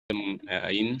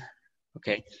in.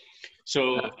 Okay,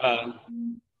 so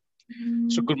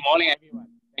good morning, everyone.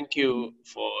 Thank you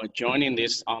for joining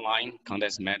this online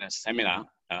condensed matter seminar.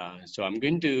 So I'm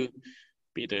going to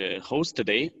be the host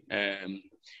today.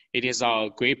 It is our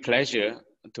great pleasure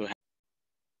to have.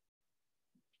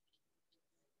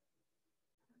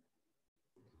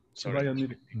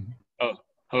 Sorry. Oh,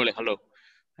 hello.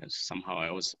 Somehow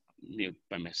I was mute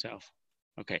by myself.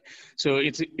 Okay, so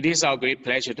it is our great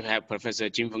pleasure to have Professor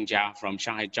Jinfeng Jia from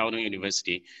Shanghai Jiao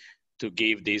University to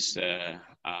give this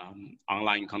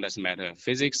online condensed matter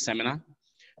physics seminar.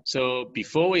 So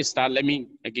before we start, let me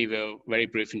give a very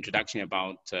brief introduction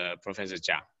about Professor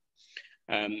Jia.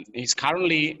 He's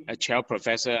currently a chair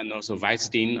professor and also vice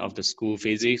dean of the School of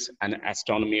Physics and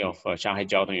Astronomy of Shanghai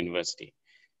Jiao University.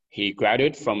 He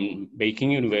graduated from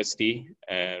Beijing University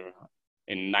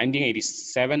in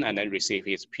 1987 and then received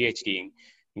his PhD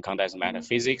in condensed matter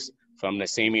physics from the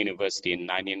same university in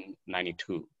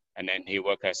 1992. And then he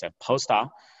worked as a postdoc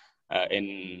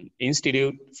in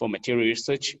Institute for Material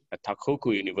Research at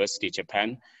Tohoku University,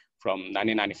 Japan from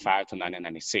 1995 to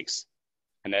 1996.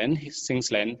 And then since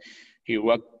then, he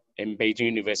worked in Beijing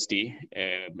University,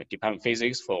 Department of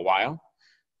Physics for a while.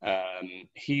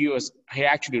 He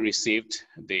actually received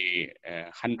the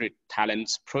 100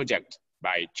 Talents Project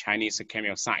by Chinese Academy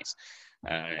of Science.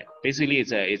 Basically,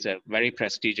 it's a very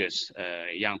prestigious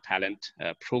young talent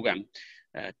program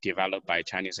developed by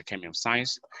Chinese Academy of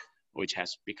Science, which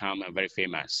has become very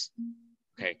famous.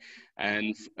 Okay,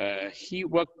 and he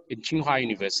worked in Tsinghua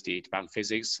University, Department of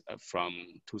Physics from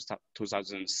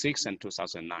 2006 and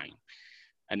 2009,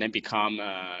 and then become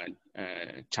a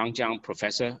Changjiang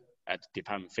professor at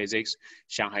Department of Physics,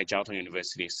 Shanghai Jiao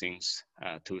University since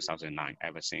 2009,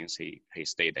 ever since he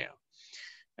stayed there.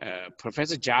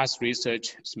 Professor Jia's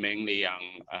research is mainly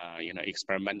on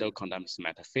experimental condensed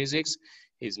matter physics.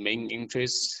 His main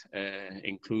interests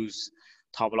includes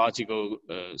topological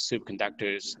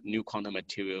superconductors, new quantum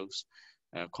materials,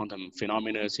 quantum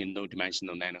phenomena in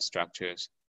low-dimensional nanostructures,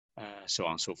 so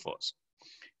on and so forth.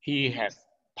 He has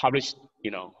published,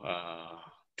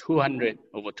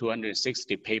 over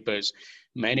 260 papers,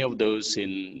 many of those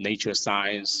in Nature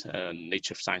Science,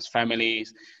 Nature Science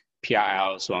families,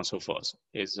 PRL, so on and so forth.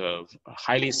 Is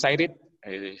highly cited.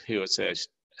 He was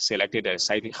selected as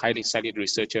a highly cited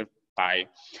researcher by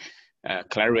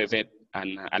Clarivate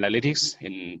and Analytics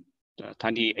in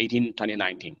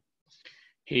 2018-2019.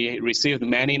 He received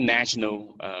many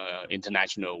national,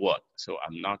 international awards. So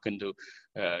I'm not going to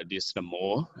list them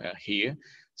more here.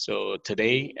 So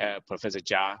today, Professor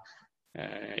Jia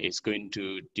is going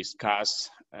to discuss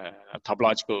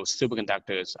topological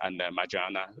superconductors and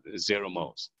Majorana zero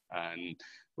modes, and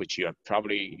which you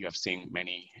have seen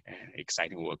many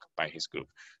exciting work by his group.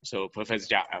 So Professor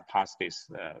Jia, I'll pass this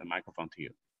the microphone to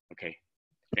you. Okay,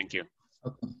 thank you.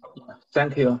 Okay.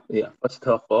 Thank you. Yeah, first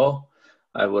of all,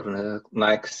 I would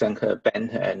like to thank Ben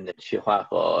and Qihua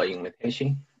for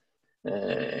invitation.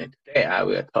 Today I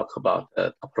will talk about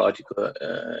the topological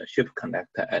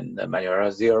superconductor and the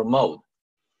Majorana zero mode.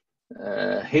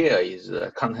 Here is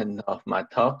the content of my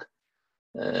talk.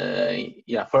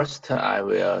 First I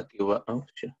will give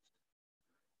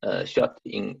a short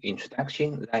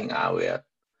introduction, then I will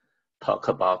talk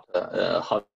about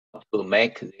how to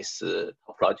make this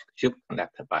topological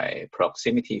superconductor by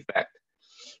proximity effect.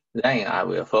 Then I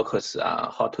will focus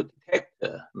on how to detect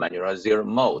the Majorana zero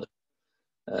mode.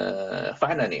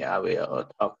 Finally, I will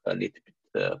talk a little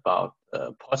bit about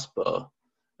possible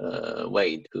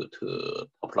way to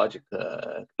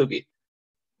topological qubit.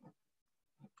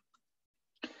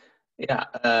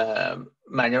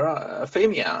 Majorana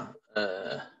fermion,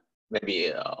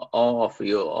 maybe all of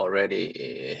you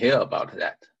already hear about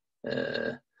that.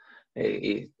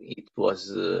 It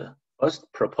was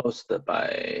first proposed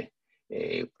by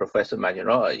Professor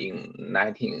Majorana in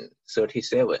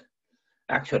 1937.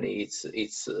 Actually,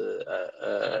 it's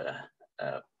a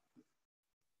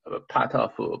part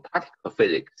of particle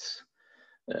physics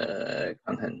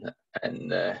content,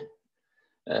 and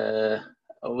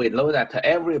we know that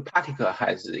every particle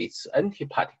has its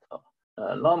antiparticle.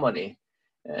 Normally,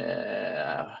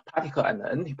 particle and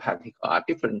antiparticle are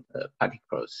different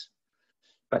particles,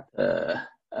 but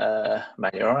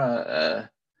Majorana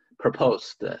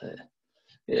proposed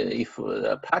if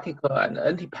the particle and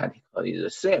antiparticle is the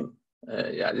same,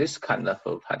 this kind of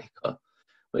particle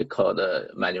we call the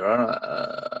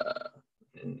Majorana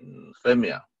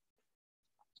fermion.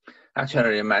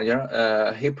 Actually,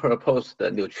 he proposed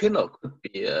the neutrino could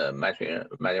be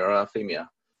Majorana fermion,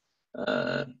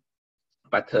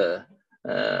 but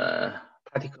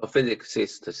particle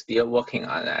physicists are still working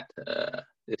on that.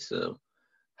 This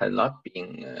has not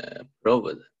been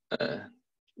proven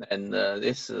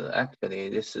this actually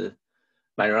this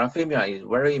Majorana fermion is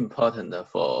very important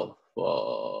for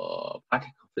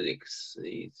particle physics.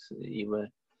 It's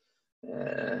even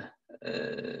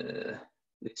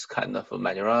this kind of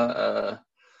Majorana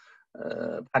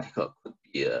particle could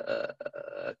be a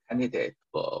candidate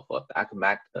for dark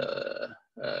matter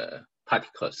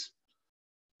particles.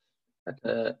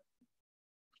 But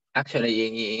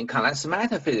actually, in condensed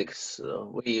matter physics,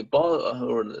 we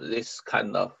borrow this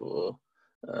kind of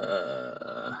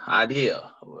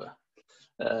idea.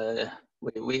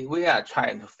 We are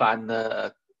trying to find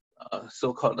a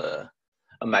so-called a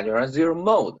Majorana zero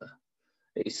mode.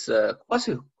 It's a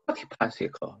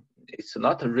quasi-particle. It's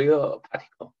not a real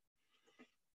particle.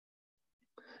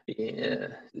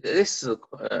 This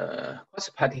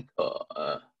quasi-particle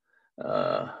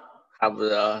have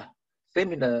a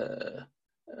similar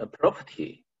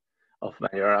property of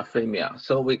Majorana fermion,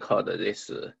 so we call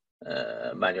this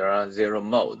Majorana zero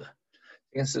mode.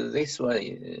 Since this one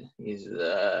is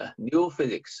new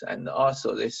physics, and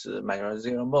also this Majorana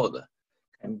zero mode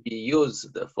can be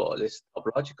used for this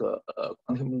topological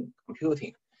quantum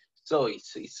computing, so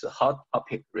it's a hot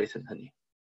topic recently.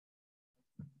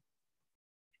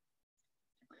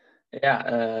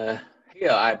 Yeah,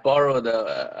 here I borrowed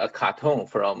a cartoon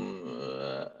from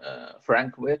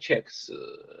Frank Wilczek's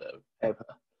paper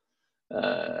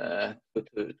to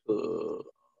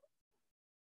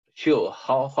show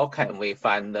how can we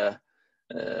find the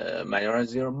Majorana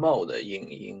zero mode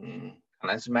in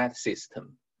condensed matter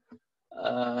system.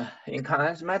 In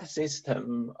condensed matter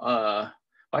system,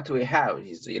 what we have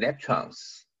is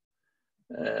electrons,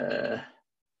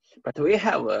 but we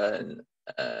have an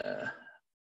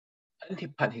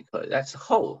antiparticle. That's a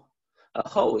hole. A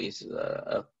hole is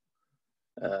a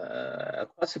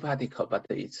quasi-particle, but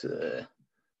it's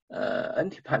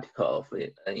antiparticle of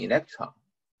an electron.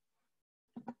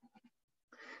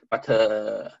 But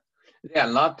they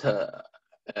are not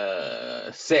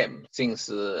same, since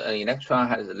an electron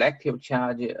has a negative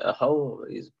charge, a hole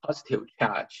is positive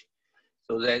charge.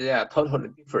 So they are totally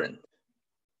different.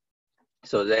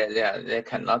 So they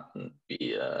cannot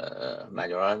be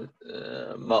Majorana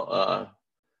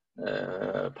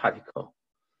particle.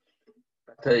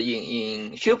 But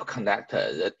in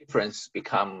superconductor, the difference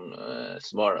become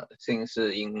smaller. Since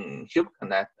in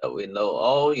superconductor, we know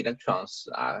all electrons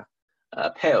are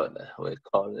paired. We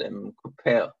call them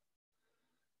pair.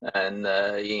 And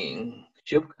in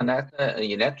superconductor, an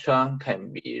electron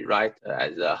can be write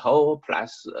as a hole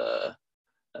plus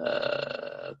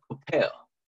pair.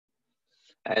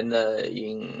 And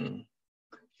in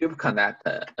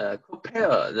superconductor,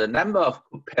 pair, the number of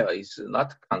pair is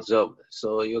not conserved.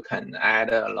 So you can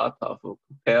add a lot of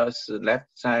pairs left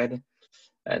side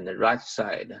and the right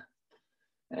side.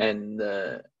 And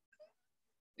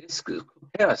these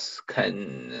pairs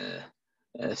can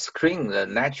screen the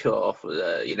nature of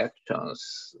the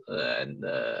electrons and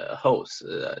holes,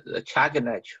 the charge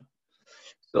nature.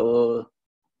 So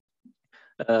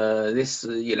this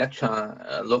electron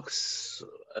looks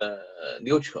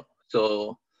neutral.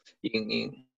 So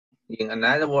in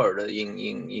another word,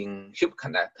 in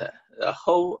superconductor, the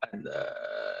hole and the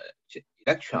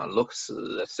electron looks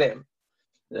the same.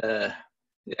 There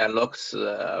looks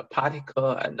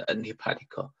particle and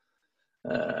antiparticle.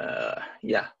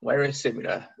 Yeah, very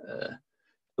similar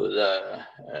to the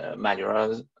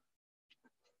Majorana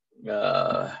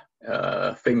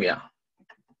fermion.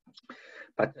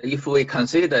 But if we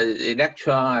consider the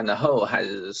electron and the hole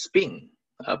has spin,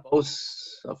 both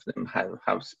of them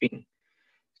have spin.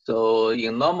 So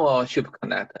in normal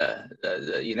superconductor,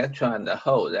 the electron and the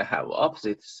hole, they have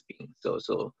opposite spin.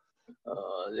 So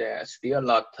they are still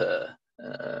not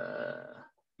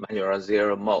Majorana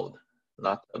zero mode,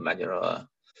 not a Majorana.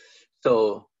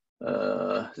 So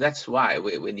that's why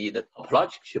we need a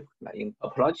topological superconductor. In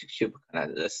topological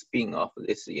superconductor, the spin of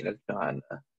this electron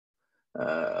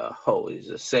and hole is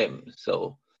the same.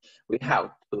 So we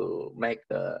have to make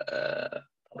a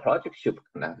topological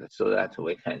superconductor so that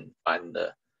we can find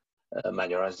the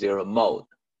Majorana zero mode.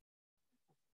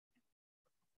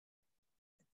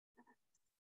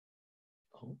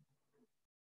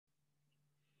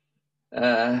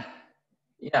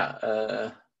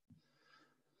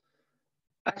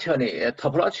 Actually, a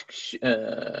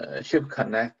topological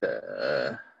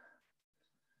superconductor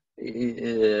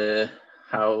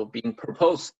have been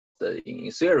proposed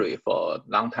in theory for a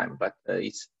long time, but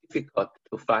it's difficult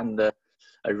to find a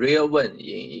real one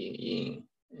in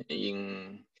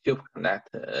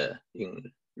superconductor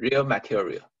in real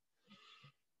material.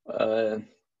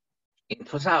 In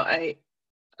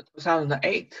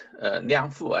 2008, Liang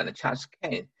Fu and Charles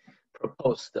Kane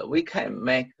proposed that we can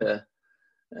make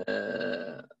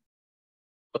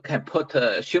we can put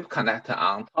a superconductor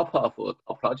on top of a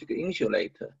topological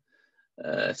insulator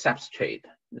substrate.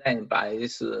 Then by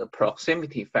this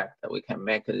proximity factor, we can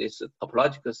make this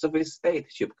topological surface state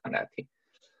superconducting.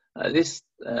 This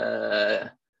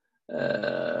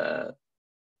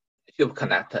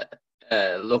superconductor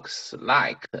looks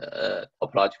like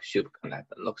topological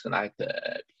superconductor, looks like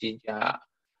P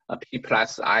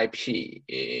plus IP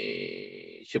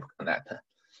superconductor.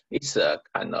 It's a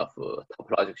kind of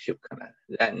topological superconductor.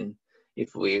 Then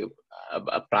if we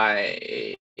apply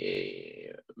a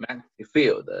magnetic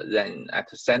field, then at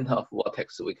the center of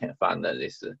vortex, we can find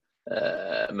this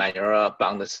Majorana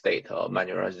bounded state or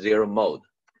Majorana zero mode.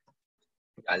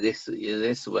 This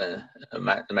when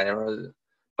Majorana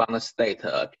bounded state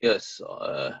appears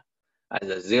as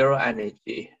a zero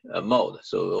energy mode.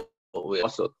 So we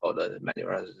also call it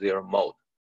Majorana zero mode.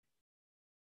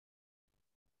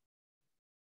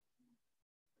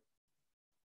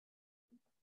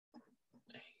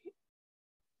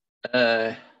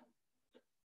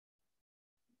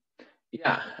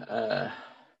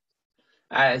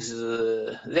 As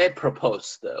they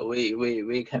proposed,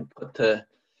 we can put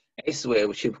S-wave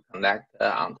superconductor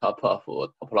on top of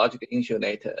topological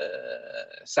insulator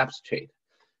substrate,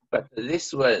 but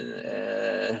this one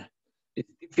is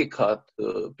difficult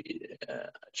to be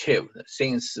achieved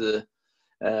since,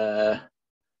 as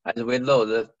we know,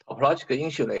 the topological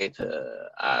insulator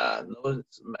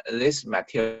these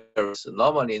materials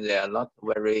normally they are not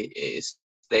very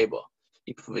stable.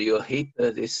 If you heat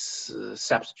this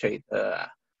substrate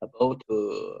above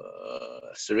to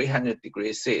 300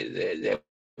 degrees C, they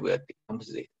will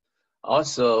decompose.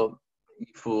 Also,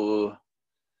 if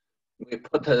we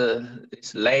put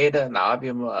this lead,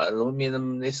 niobium,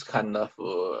 aluminum, this kind of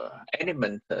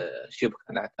element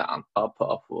superconductor on top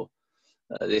of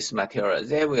this material,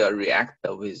 they will react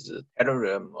with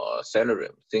tellurium or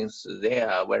cerium since they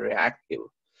are very active,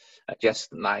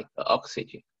 just like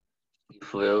oxygen.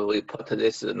 If we put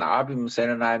this niobium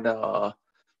selenide or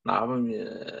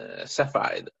niobium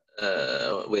sulfide,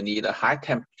 we need a high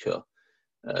temperature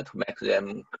to make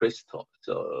them crystal.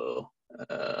 So,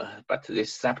 but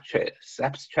this substrate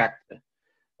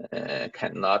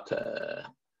cannot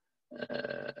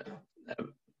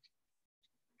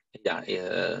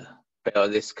bear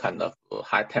this kind of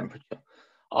high temperature.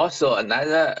 Also,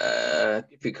 another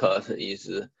difficulty is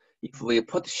if we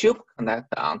put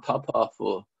superconductor on top of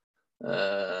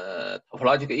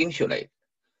topological insulator,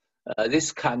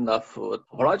 this kind of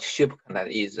topological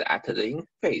superconductor is at the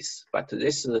interface, but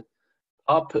this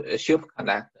top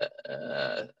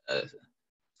superconductor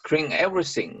screen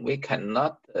everything. We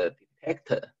cannot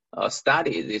detect or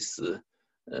study this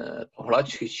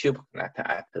topological superconductor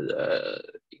at the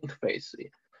interface.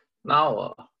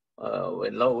 Now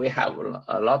we know we have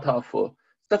a lot of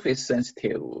surface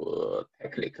sensitive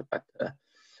technique, but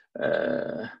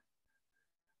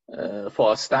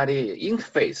for study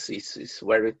interface is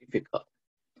very difficult.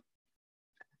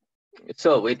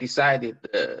 So we decided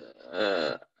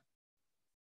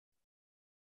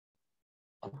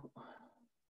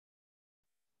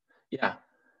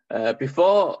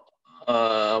before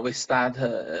we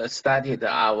started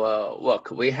our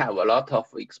work, we have a lot of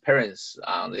experience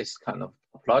on this kind of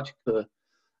topological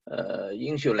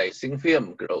insulator thin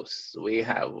film growth. We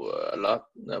have a lot,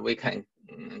 we can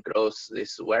grow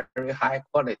this very high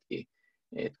quality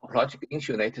topological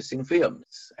insulator thin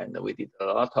films, and we did a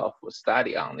lot of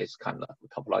study on this kind of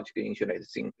topological insulator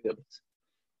thin films.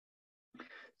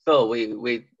 So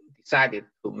we decided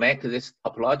to make this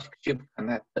topological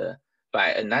superconductor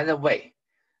by another way.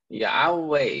 Our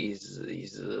way is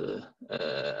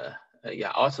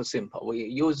also simple. We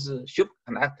use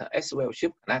superconductor, S-wave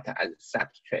superconductor as a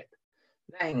substrate.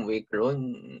 Then we grow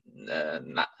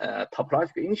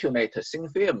topological insulator thin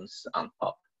films on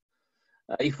top.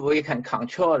 If we can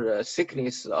control the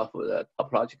thickness of the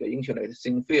topological insulator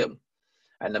thin film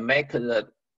and make the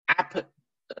upper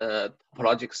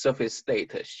topological surface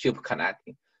state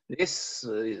superconducting, this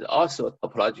is also a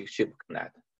topological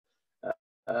superconductor.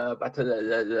 But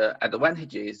the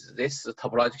advantage is this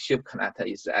topological superconductor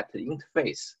is at the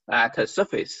interface, at the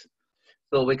surface.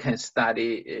 So we can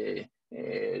study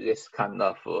this kind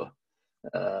of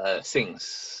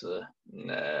things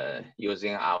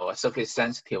using our surface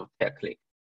sensitive technique.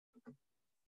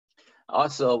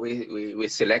 Also, we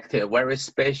selected a very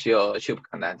special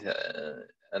superconductor,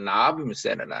 an niobium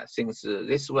selenide, since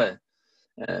this one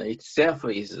itself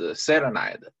is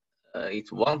selenide.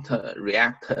 It won't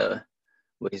react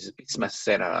with bismuth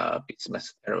selenide,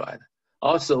 bismuth telluride.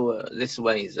 Also, this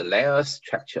one is a layer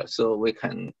structure, so we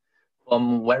can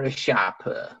form very sharp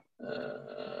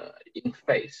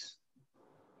interface.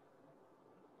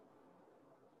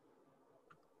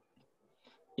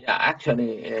 Yeah,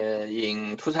 actually,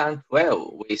 in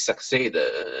 2012, we succeeded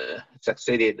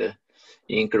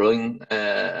in growing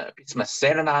bismuth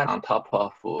selenide on top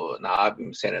of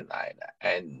non-Abelian selenide,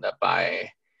 and by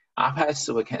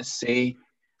RPS we can see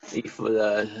if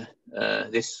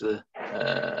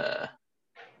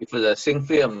the thin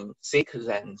film thicker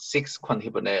than 6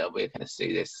 quantable layer, we can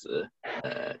see this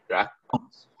direct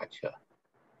structure,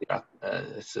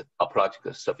 this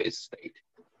topological surface state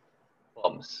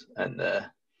forms, and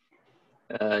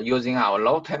using our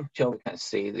low temperature, we can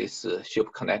see this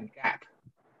superconducting gap.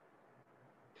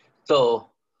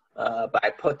 So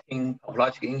by putting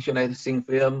topological insulated thin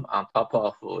film on top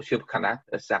of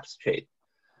superconductor substrate,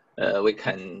 we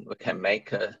can make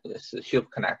this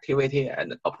superconductivity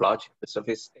and the topological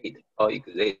surface state all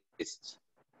exists.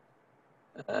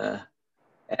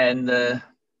 And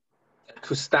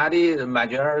to study the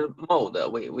Majorana mode,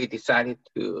 we decided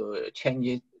to change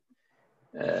it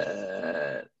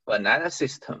to another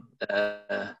system.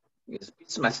 It's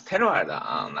bismuth telluride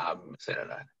on our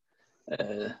selenide.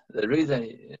 The reason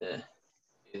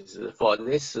is for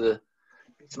this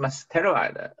bismuth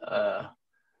telluride,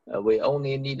 we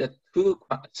only need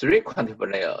 3 quantable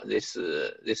layer. This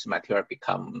material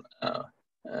become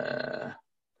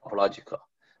topological.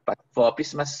 But for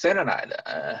bismuth selenide,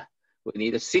 we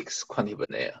need 6 quantable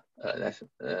layer.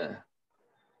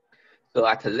 So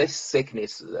at this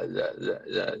thickness,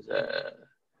 the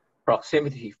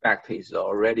proximity factor is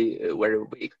already very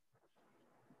big.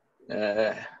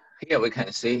 Here we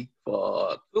can see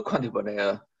for 2 quantable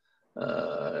layer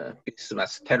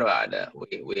bismuth telluride,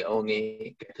 we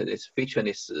only get this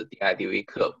featureless DIDV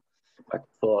curve. But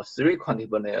for 3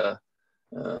 quantable layer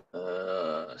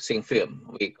thin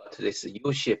film, we got this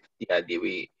U-shaped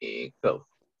DIDV curve.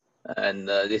 And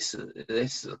this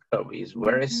curve is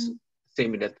very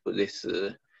similar to this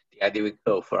DIDV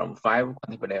curve from 5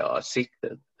 quantable layer or 6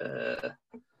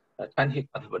 20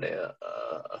 quantable layer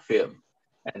film.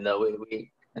 And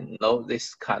we know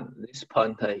this point is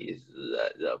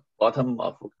the bottom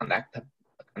of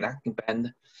connecting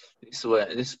band.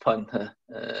 This point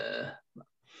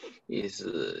is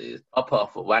top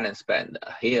of valence band.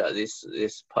 Here,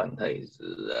 this point is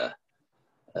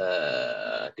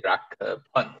Dirac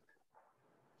point.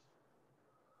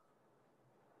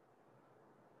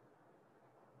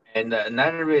 And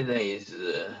another reason is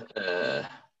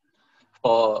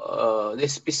for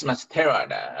this bismuth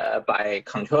telluride, by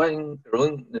controlling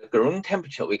the growing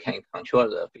temperature, we can control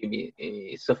the Fermi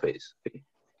surface,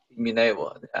 Fermi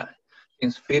level.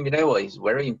 Since Fermi level is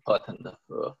very important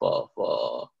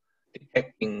for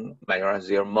detecting Majorana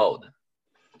zero mode.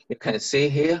 You can see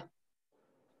here,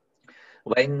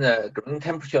 when the growing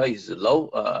temperature is low,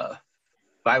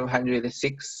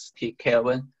 560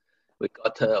 Kelvin, we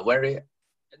got a very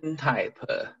N-type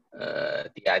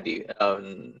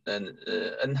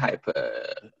N-type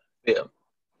film.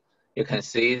 You can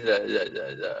see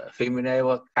the Fermi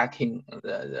level cutting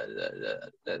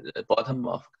the bottom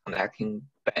of connecting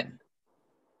band.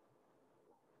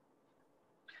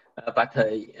 But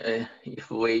if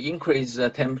we increase the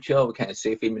temperature, we can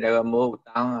see Fermi level move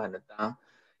down and down.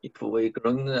 If we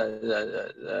grow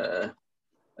the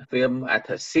film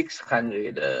at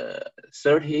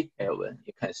 630 Kelvin,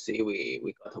 you can see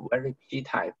we got a very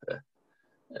P-type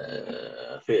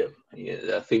film.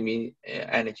 The Fermi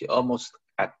energy almost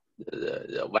at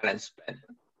the valence band.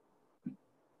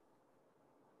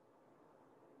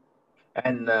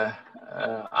 And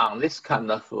on this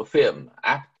kind of film,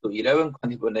 up to 11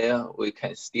 quantable layer, we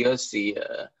can still see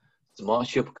a small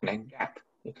superconducting gap.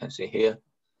 You can see here.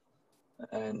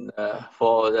 And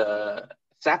for the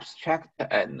subtract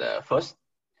and first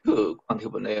 2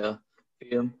 quantable layer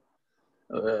film,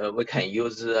 we can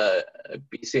use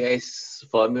BCS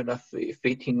formula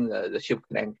fitting the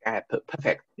superconducting gap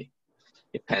perfectly.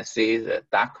 You can see the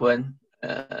dark one,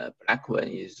 black one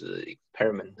is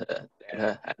experiment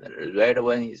data, and the red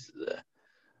one is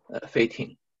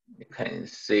fitting. You can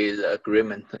see the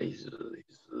agreement is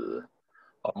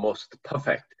almost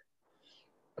perfect.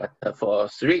 But for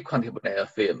 3 quantable layer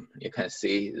film, you can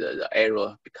see the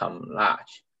error become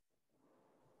large.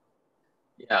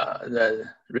 Yeah, the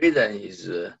reason is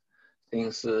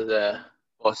since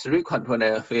for 3 quantable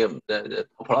layer film, the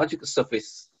topological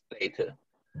surface data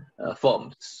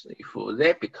forms, if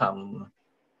they become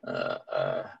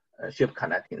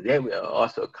superconducting, they will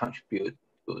also contribute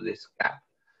to this gap.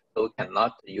 So we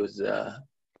cannot use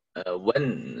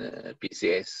one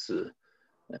BCS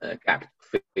gap to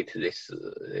fit this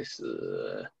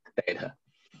data.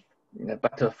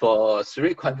 But for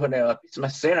 3 quantable layer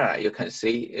bismuth selenide, you can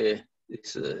see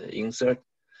this insert,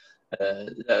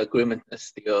 the agreement is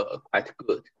still quite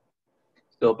good.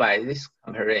 So by this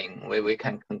comparing, we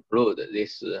can conclude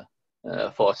this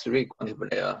for 3 quantity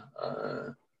layer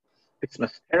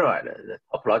bismuth toroid, the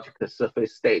topological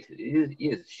surface state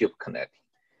is superconducting.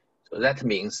 So that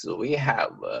means we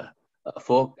have a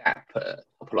 4-gap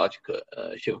topological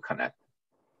superconductor.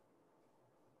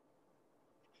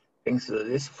 Since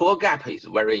this 4-gap is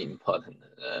very important,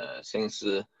 since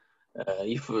if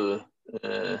you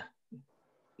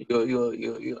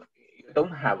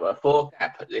don't have a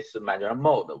 4-gap, this Majorana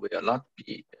mode will not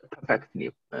be perfectly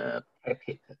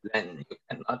protected. Then you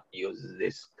cannot use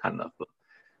this kind of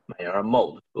Majorana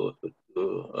mode to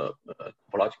do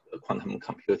topological quantum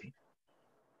computing.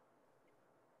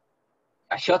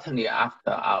 Shortly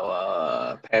after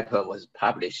our paper was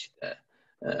published,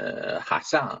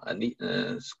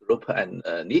 Hassan's group and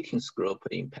Nitin's group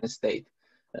in Penn State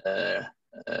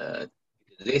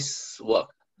this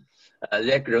work.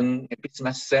 They grown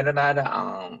bismuth selenide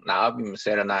on non-Abelian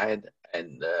selenide,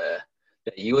 and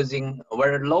using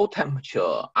very low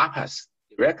temperature APAS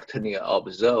directly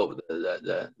observed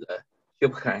the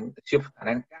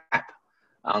superconductor gap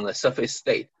on the surface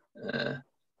state.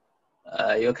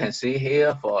 You can see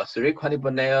here for 3 quantity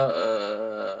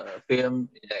layer film,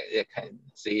 you can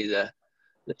see the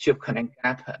superconductor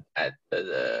gap at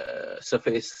the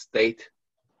surface state.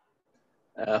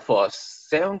 For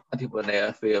 7 quantity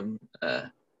layer film,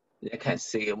 you can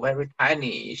see a very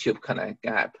tiny superconductor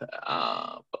gap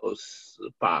both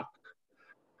bulk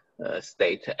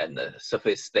state and the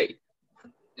surface state.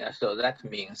 Yeah, so that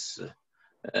means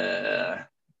yeah,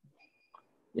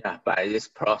 by this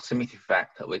proximity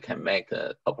factor, we can make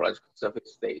a topological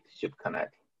surface state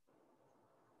superconducting.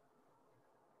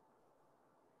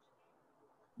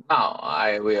 Now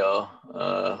I will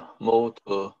move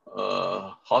to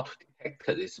how to detect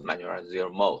this Majorana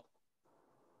zero mode.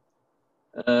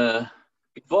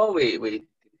 Before we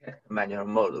detect Majorana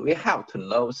mode, we have to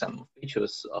know some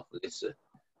features of this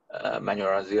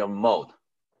Majorana zero mode.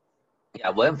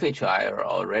 Yeah, one feature I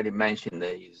already mentioned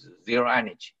is zero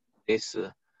energy. This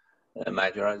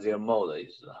Majorana zero mode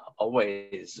is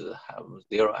always have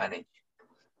zero energy.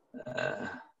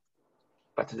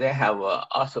 But they have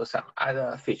also some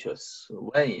other features.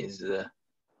 One is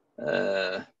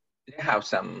they have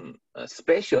some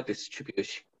spatial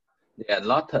distribution. They are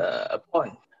not a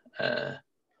point.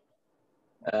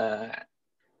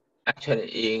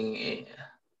 Actually,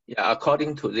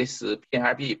 according to this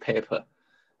PRB paper,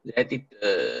 they did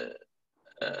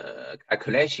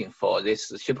calculation for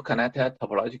this superconductor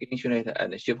topological insulator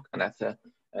and the superconductor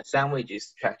sandwich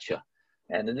structure,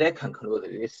 and they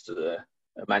concluded this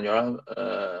Majorana,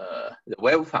 the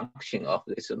wave function of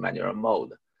this Majorana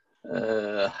mode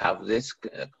have this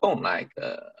cone-like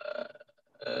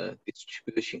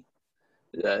distribution.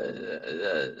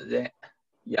 The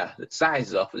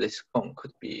size of this cone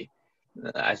could be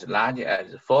as large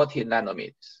as 40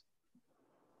 nanometers.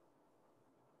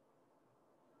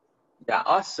 Yeah,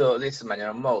 also this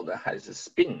Majorana mode has a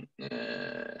spin.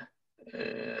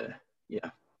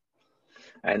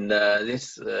 And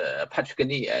this Patrick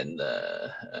Lee and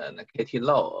Katie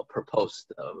Low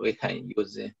proposed we can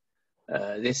use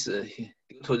this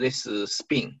due to this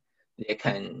spin, they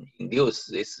can induce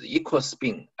this equal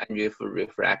spin Andreev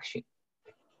refraction.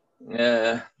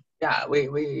 Yeah,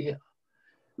 we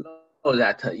know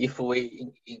that if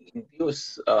we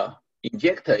induce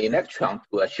inject an electron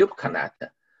to a superconductor,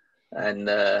 and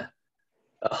a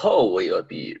hole will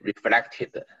be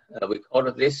reflected. We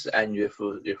call this Andreev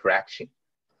refraction.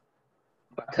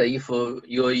 But if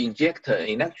you inject an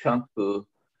electron to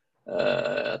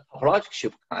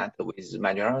topological superconductor with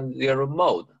Majorana zero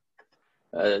mode,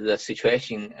 the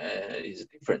situation is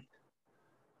different.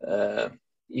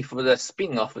 If the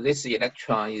spin of this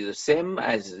electron is the same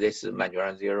as this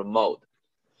Majorana zero mode,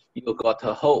 you got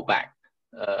a hole back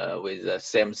with the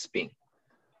same spin.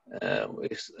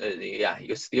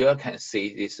 You still can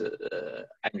see this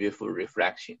Andreev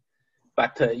refraction.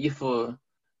 But if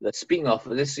the spin of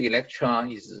this electron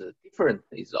is different,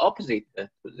 is opposite to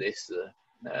this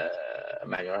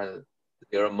Majorana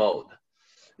zero mode,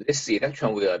 this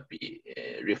electron will be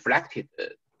reflected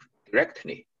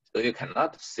directly. So you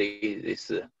cannot see this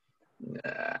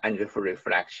Andreev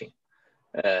refraction.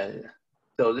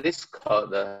 So this is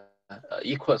called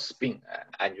equal spin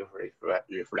Andreev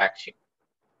refraction.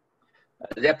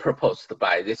 They're proposed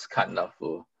by this kind of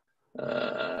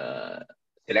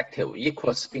selective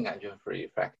equal spin Andreev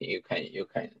refraction. You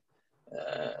can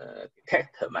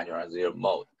detect Majorana zero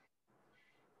mode.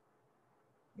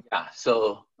 Yeah,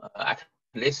 so at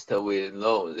least we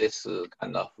know this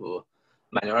kind of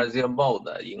Majorana zero mode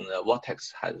in the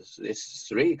vortex has these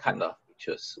 3 kind of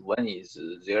features. One is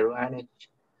zero energy,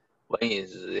 One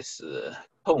is this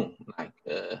Tong, like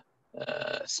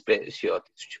spatial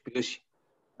distribution.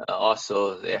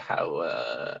 Also, they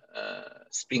have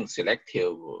spin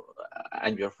selective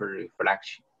angular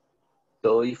reflection.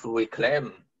 So if we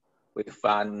claim we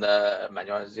find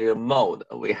Majorana mode,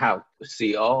 we have to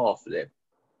see all of them.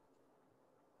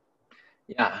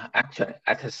 Yeah, actually,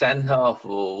 at the center of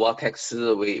vortex,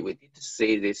 we did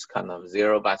see this kind of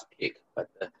zero bus peak, but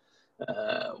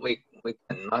we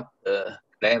cannot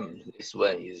claim this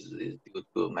one is due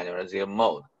to Majorana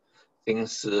mode,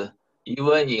 since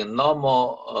even in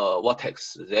normal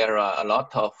vortex, there are a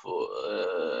lot of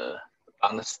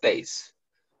bound states.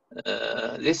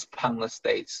 This bound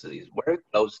states is very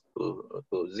close to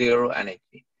zero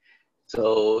energy.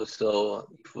 So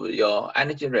if your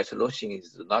energy resolution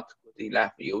is not good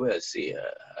enough, you will see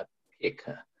a peak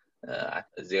at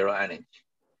zero energy.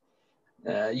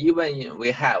 Even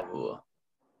we have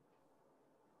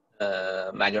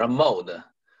Majorana mode,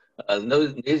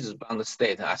 these bound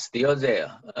states are still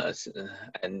there,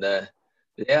 and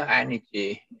their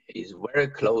energy is very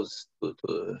close to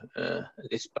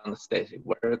this bound state,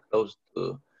 very close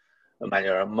to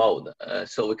Majorana mode.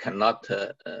 So we cannot,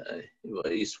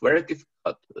 it's very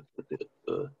difficult to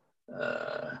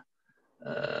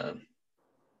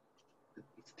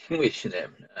distinguish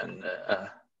them. And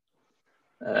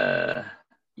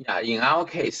yeah, in our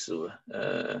case,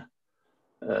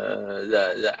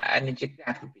 the energy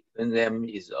gap between them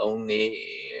is only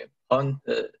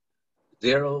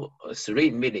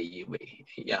 0.03 millieV.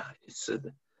 Yeah, it's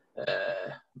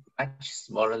much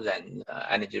smaller than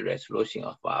energy resolution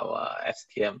of our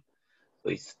STM. So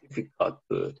it's difficult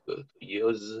to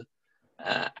use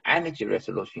energy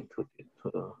resolution to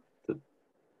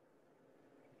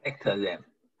detect them.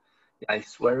 Yeah,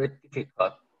 it's very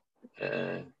difficult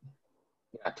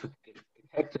yeah, to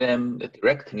detect them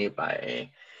directly by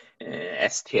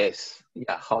STS.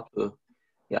 Yeah, how to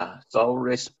solve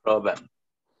this problem.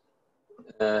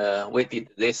 We did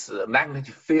this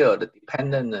magnetic field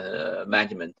dependent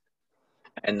measurement,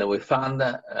 and we found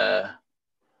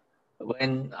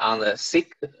when on the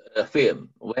thick film,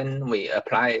 when we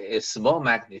apply a small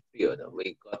magnetic field,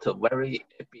 we got a very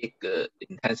big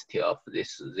intensity of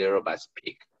this zero bus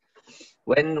peak.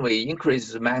 When we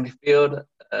increase the magnetic field,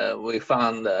 we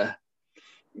found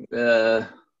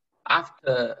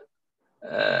after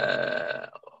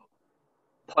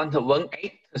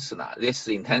 0.18 Tesla, this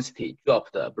intensity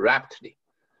dropped abruptly.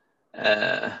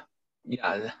 Yeah,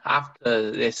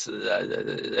 after this,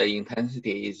 the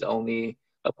intensity is only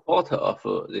a quarter of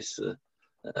this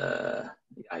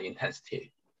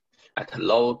intensity at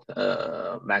low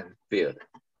magnetic field.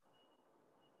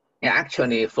 Yeah,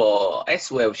 actually, for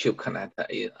S-wave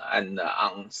superconductor and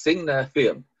on thinner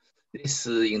film, this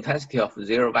intensity of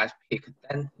zero bus peak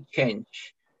doesn't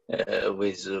change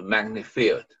with magnetic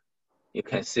field. You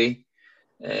can see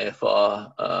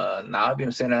for non-Abelian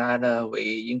insulator,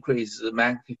 we increase the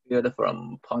magnetic field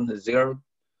from 0.0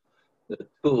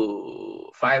 to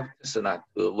 5 Tesla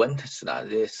to 1 Tesla.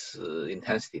 This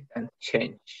intensity doesn't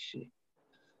change.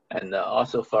 And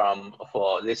also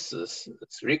for this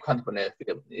 3 quantum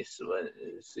film, this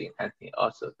intensity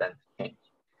also doesn't change.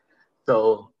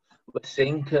 So we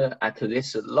think at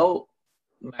this low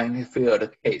magnetic field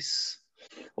case,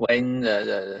 when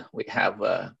we have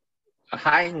a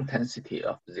high intensity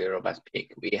of zero bus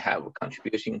peak, we have a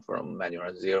contribution from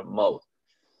Majorana mode.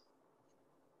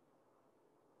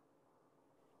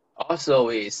 Also,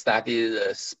 we studied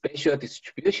the spatial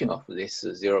distribution of this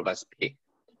zero bus peak.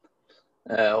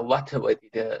 What we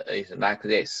did is like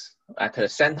this. At the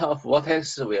center of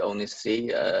vortex, we only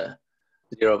see a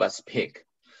zero bus peak.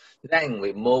 Then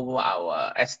we move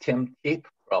our STM tip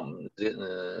from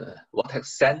the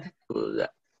vortex center to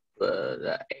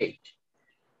the edge.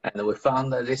 And we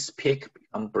found that this peak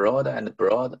become broader and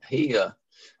broader. Here,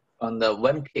 on the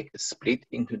one peak split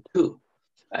into 2.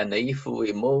 And if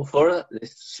we move further,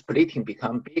 this splitting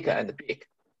become bigger and bigger.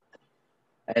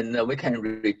 And we can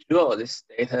redraw this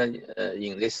data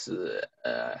in this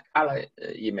color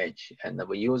image. And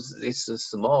we use this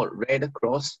small red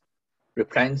cross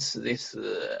represents this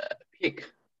peak.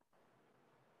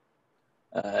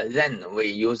 Then we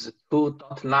use 2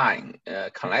 dot line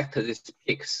connect these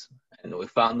peaks. And we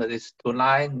found that these 2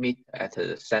 lines meet at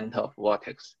the center of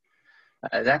vortex.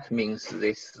 That means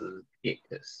this peak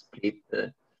split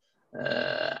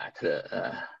at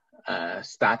the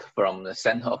start from the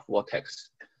center of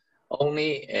vortex.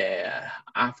 Only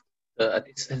after a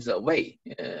distance away,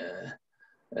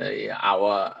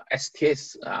 our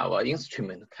STS, our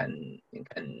instrument can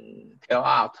tell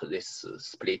out this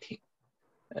splitting.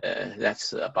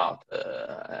 That's about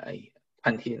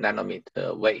 20 nanometer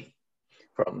away.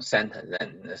 from center,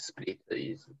 then the split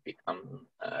is become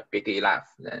big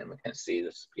enough, then we can see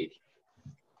the splitting.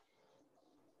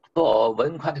 For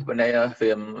one quantum layer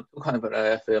film, two quantum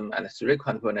layer film, and three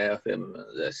quantum layer film,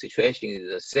 the situation is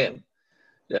the same.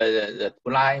 The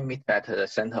two lines meet at the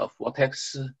center of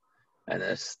vortex, and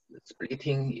the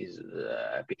splitting is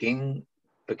beginning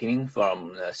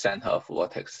from the center of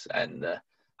vortex, and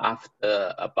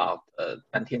after about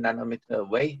 20 nanometer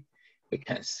away, we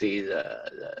can see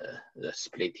the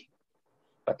splitting.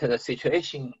 But the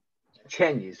situation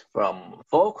changes from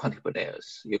 4 quantum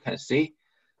layers. You can see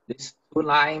these two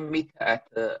lines meet at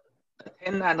 10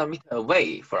 nanometer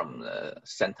away from the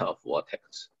center of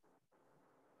vortex.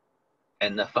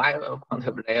 And the 5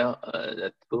 quantum layer,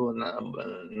 the two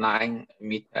lines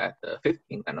meet at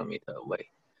 15 nanometer away.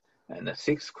 And the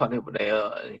 6 quantum layer,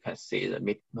 you can see the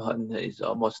midpoint is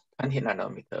almost 20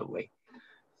 nanometer away.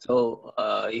 So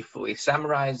if we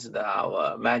summarize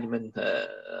our measurement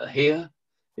here,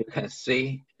 you can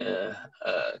see a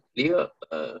clear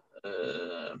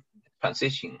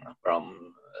transition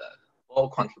from 4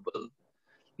 quantum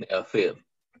layer film.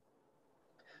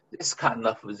 This kind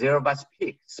of zero-base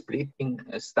peak splitting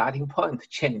starting point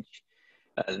change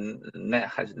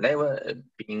has never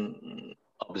been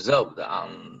observed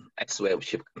on S-wave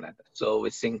superconductor. So we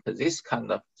think this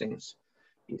kind of things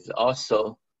is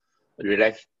also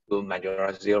related to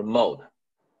Majorana zero mode.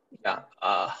 Yeah,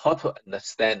 how to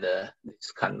understand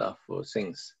this kind of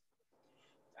things?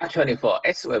 Actually, for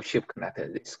S-wave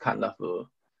superconductor, this kind of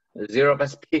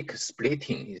zero-base peak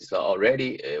splitting is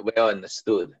already well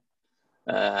understood.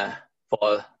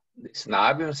 For this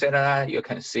non-Abelian cellular, you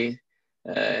can see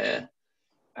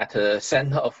at the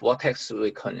center of vortex,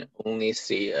 we can only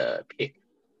see a peak.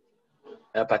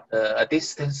 But a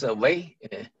distance away,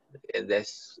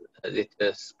 there's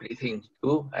splitting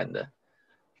too, and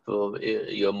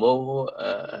if you move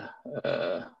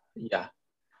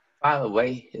far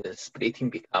away, the splitting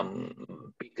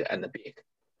become bigger and big.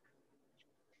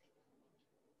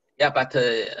 Yeah, but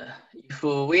if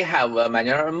we have a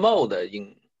Majorana mode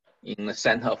in the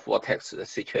center of vortex, the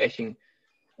situation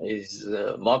is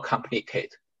more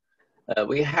complicated.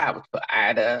 We have to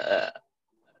add a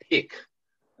peak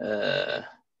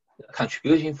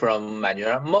contribution from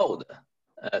Majorana mode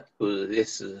to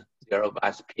this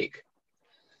zero-base peak.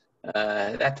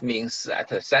 That means at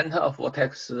the center of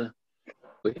vortex,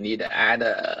 we need to add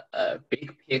a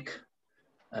big peak.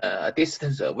 A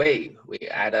distance away, we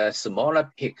add a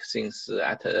smaller peak, since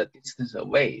at a distance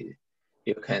away,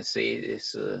 you can see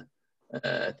this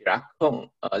Dirac cone,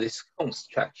 this cone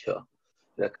structure.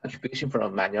 The contribution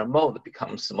from Majorana mode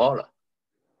becomes smaller.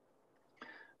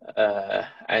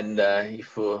 And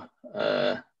if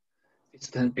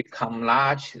distance become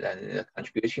large, then the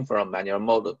contribution from Majorana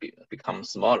mode becomes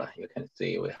smaller. You can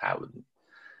see we have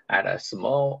add a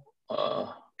small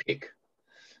peak.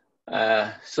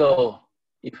 So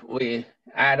if we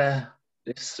add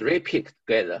these 3 peaks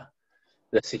together,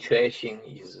 the situation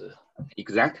is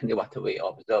exactly what we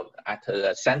observed at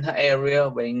the center area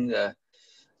when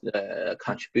the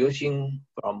contribution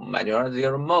from Majorana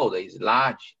zero mode is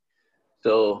large.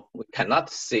 So we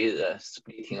cannot see the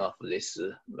splitting of this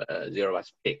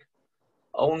zero-base peak.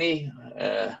 Only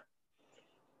a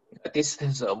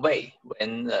distance away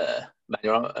when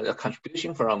the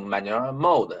contribution from Majorana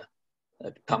mode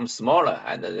becomes smaller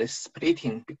and this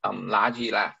splitting becomes large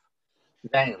enough,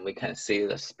 then we can see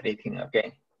the splitting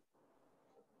again.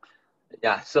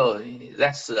 Yeah, so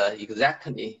that's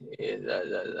exactly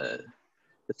the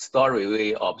story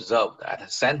we observed at the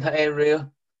center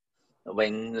area.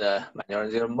 When the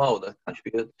Majorana zero mode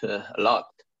contribute a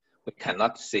lot, we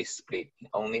cannot see splitting.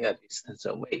 Only a distance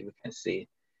away, we can see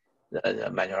the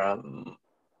Majorana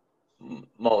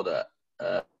mode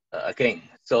again.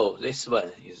 So this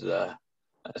one is a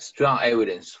strong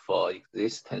evidence for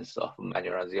existence of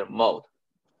Majorana zero mode.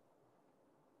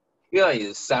 Here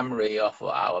is a summary of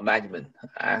our measurement.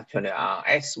 Actually, on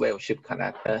S-wave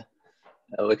superconductor,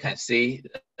 we can see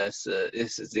this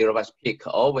zero-base peak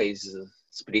always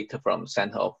split from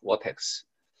center of vortex.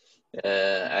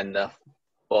 And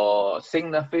for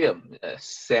thinner film,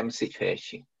 same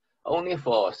situation. Only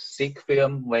for thick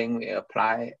film, when we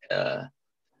apply a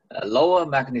lower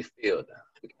magnetic field,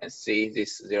 we can see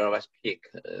this zero-base peak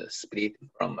split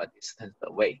from a distance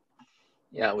away.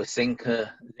 Yeah, we think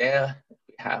there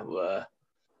we have a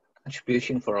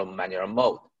contribution from Majorana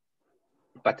mode.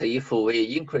 But if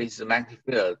we increase the magnetic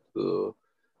field to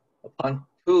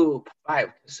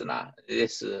 0.25 Tesla,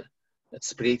 this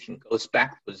splitting goes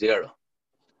back to 0.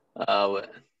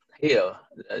 Here,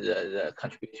 the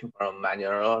contribution from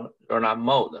Majorana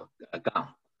mode are gone.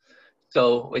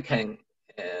 So we can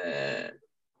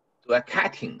do a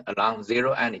cutting along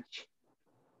zero energy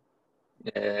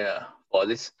for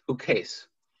these two cases.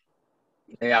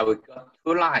 Yeah, we got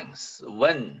two lines.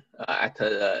 One at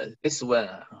this one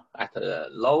at a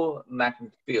low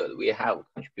magnetic field, we have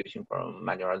contribution from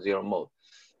Majorana zero mode.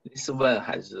 This one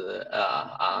has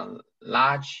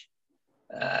large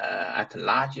at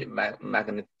large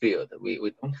magnetic field.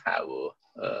 We don't have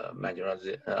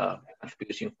Majorana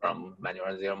contribution from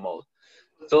Majorana zero mode.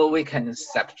 So we can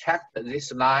subtract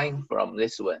this line from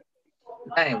this one.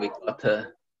 Then we got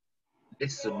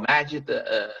this magic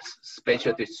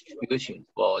spatial distribution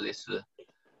for this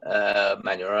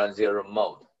Majorana zero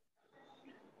mode.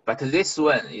 But this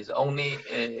one is only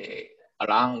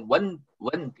along one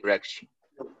direction.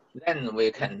 Then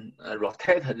we can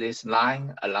rotate this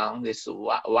line along this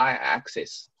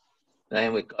y-axis.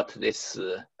 Then we got this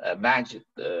magic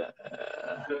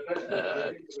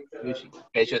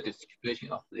spatial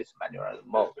distribution of this Majorana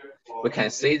mode. We can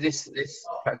see this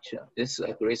structure. This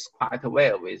agrees quite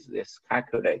well with this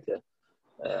calculated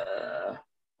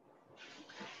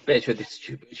spatial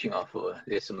distribution of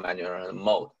this Majorana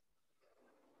mode.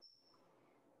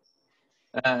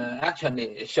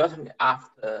 Actually, shortly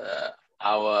after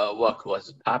our work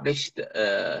was published,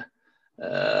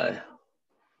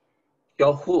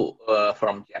 Jiao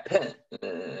from Japan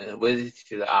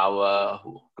visited our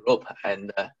group,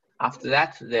 and after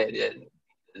that,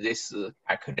 this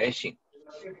calculation,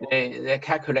 they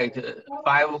calculated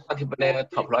 5 quantum-layer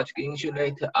topological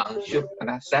insulator on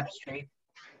superconductor substrate,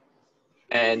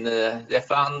 and they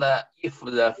found that if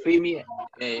the fermion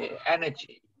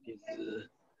energy is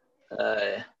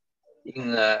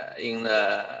in the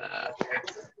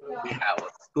we have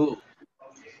 2.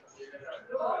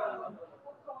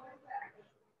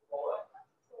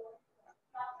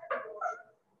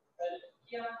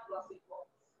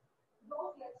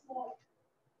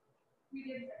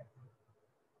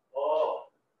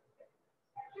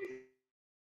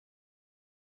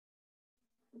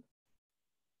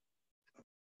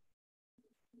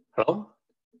 Hello?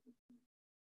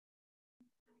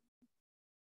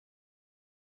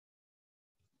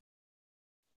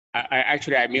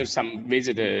 I mute some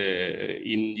visitor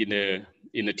in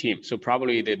the team, so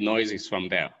probably the noise is from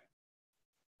there.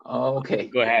 Okay.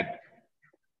 Go ahead.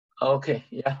 Okay.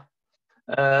 Yeah.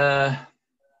 Yeah.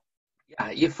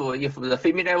 If the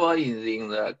fermion level is in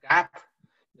the gap,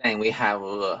 then we have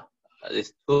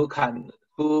this two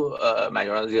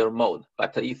Majorana zero mode.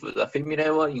 But if the fermion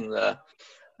level in the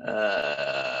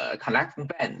connecting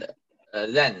band,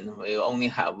 then we only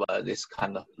have this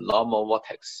kind of normal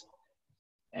vortex.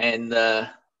 And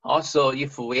also,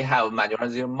 if we have Majorana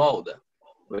zero mode,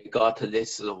 we got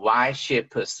this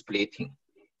Y-shape splitting.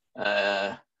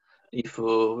 If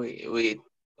we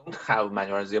don't have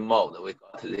Majorana zero mode, we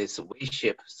got this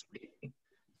V-shape splitting.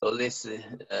 So this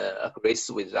agrees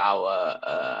with our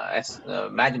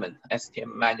measurement,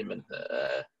 STM measurement.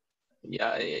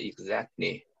 Yeah,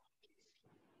 exactly.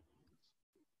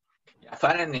 Yeah,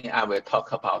 finally, I will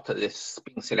talk about this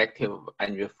spin selective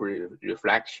Andreev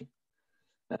reflection.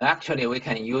 Actually, we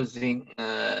can using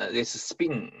this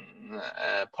spin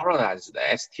polarized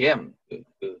STM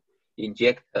to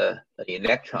inject the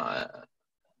electron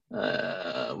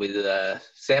with the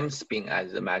same spin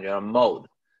as the Majorana mode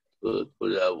to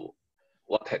the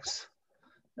vortex.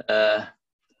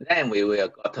 Then we will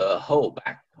got a hole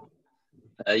back.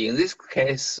 In this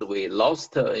case, we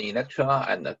lost an electron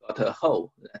and got a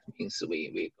hole. That means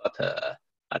we got a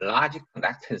large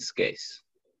conductance case.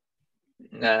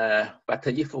 But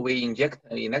if we inject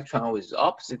an electron with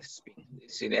opposite spin,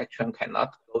 this electron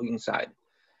cannot go inside.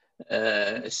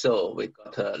 So we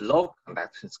got a low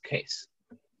conductance case.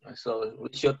 So we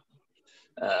should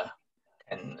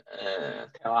can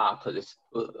tell out this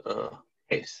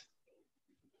case.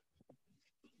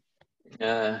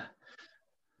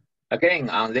 Again,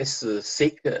 on this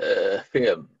thick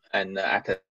film and at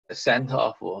the center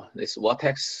of this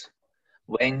vortex,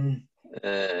 when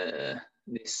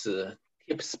this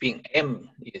tip spin M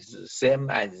is the same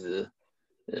as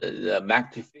the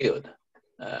magnetic field,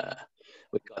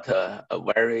 we got a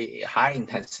very high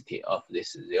intensity of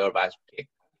this zero bias peak.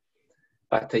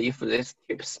 But if this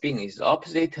tip spin is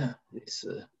opposite, this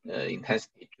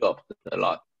intensity dropped a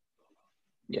lot.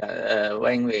 Yeah,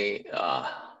 when we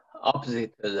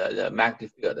opposite the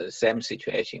magnetic field, the same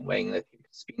situation. When the tip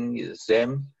spin is the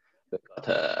same, we got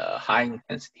a high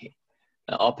intensity.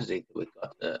 Opposite, we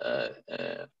got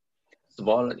a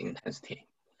smaller intensity.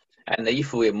 And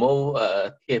if we move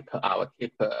our tip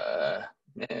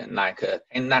like 10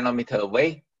 nanometer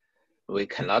away, we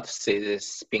cannot see this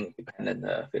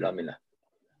spin-dependent phenomena.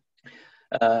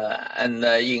 And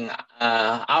in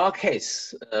our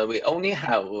case, we only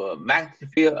have magnetic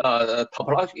field,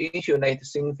 topological insulated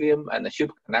thin film and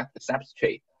superconductor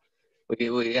substrate.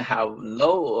 We have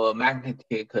no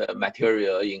magnetic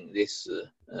material in this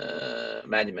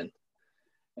measurement.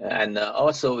 And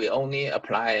also we only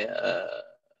apply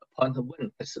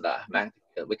 0.1 Tesla magnetic.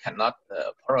 We cannot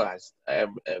polarize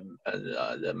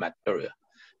the material.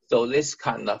 So this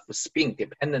kind of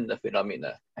spin-dependent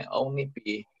phenomena can only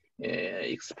be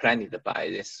explained by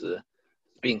this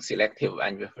spin-selective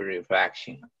angular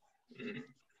refraction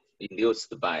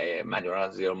induced by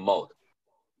Majorana zero mode.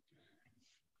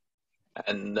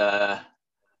 And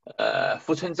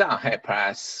Fu Chunzhang helped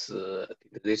us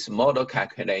this model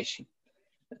calculation.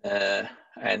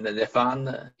 And they found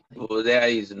there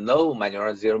is no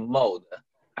Majorana zero mode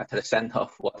at the center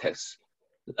of vortex.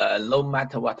 No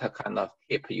matter what kind of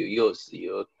tip you use,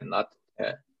 you cannot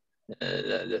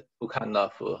the two kind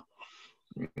of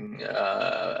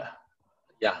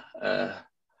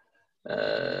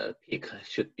peak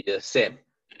should be the same.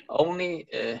 Only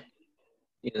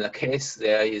in the case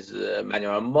there is a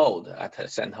Majorana mode at the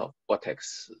center of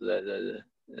vortex,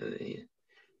 you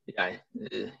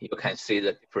can see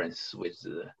the difference with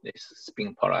this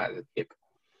spin-polarized tip.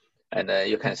 And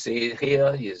you can see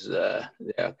here is the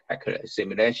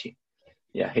simulation.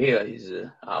 Yeah, here is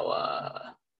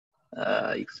our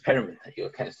experiment. You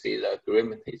can see the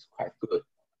agreement is quite good.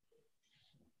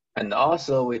 And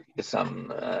also we did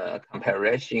some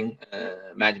comparison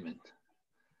measurement.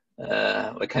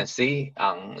 We can see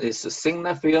on this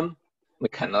single film, we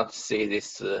cannot see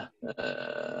this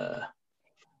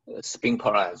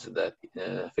spin-polarized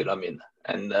phenomenon.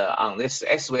 And on this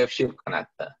S-wave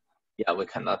superconductor, yeah, we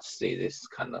cannot see this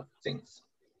kind of things.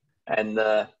 And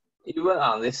even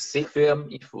on this C film,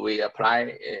 if we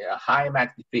apply a high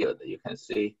magnetic field, you can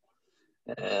see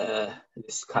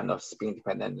this kind of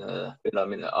spin-dependent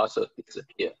phenomena also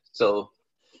disappear. So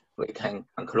we can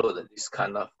conclude that this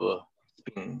kind of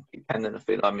spin-dependent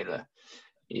phenomena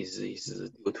is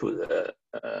due to the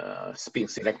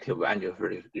spin-selective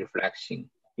angular reflection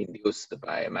induced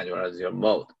by Majorana zero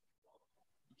mode.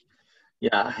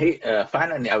 Yeah,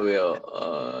 finally, I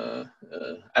will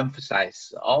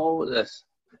emphasize all the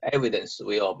evidence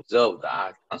we observed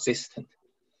are consistent.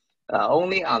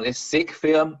 Only on this thick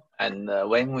film, and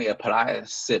when we apply a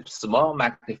small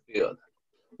magnetic field,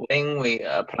 when we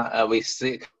apply,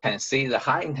 can see the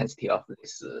high intensity of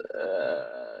this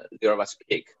zero-watt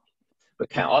peak. We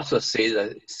can also see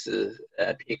that this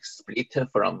peak split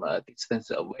from a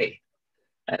distance away,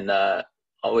 and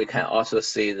we can also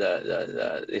see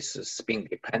this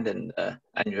spin-dependent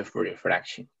angular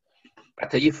reflection.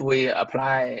 But if we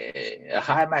apply a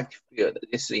high magnetic field,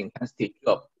 this intensity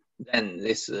drop, then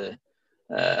this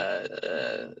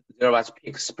zero-watt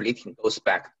peak splitting goes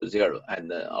back to zero,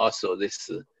 and also this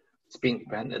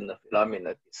spin-dependent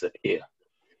phenomena disappear.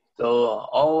 So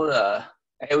all the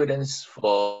evidence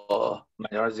for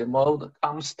Majorana mode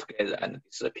comes together and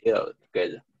disappear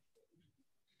together.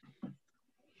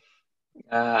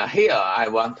 Here I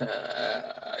want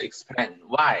to explain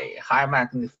why high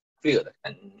magnetic field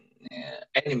can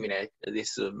eliminate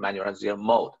this Majorana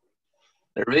mode.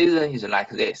 The reason is like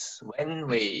this: when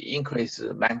we increase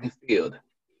the magnetic field,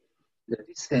 the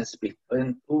distance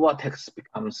between two vortices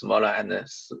becomes smaller and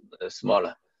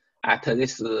smaller. At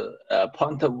this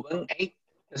 0.18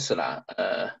 Tesla,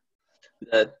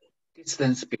 the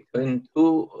distance between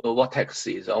two vortices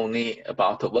is only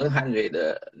about 100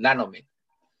 nanometers.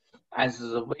 As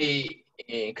we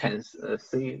can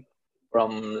see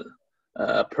from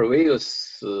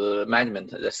previous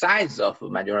measurement, the size of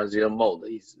Majorana mode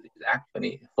is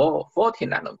actually 40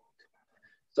 nanometers.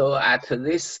 So at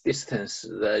this distance,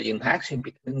 the interaction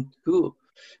between two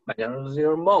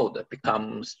Majorana mode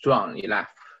becomes strong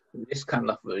enough. This kind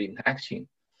of interaction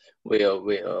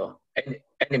will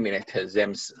eliminate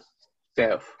themselves,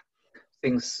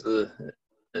 since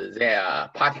they are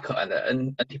particle and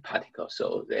antiparticle,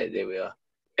 so they will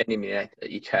eliminate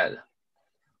each other.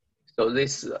 So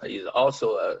this is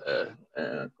also a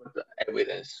good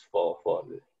evidence for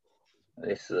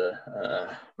this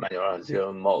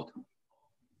Majorana mode.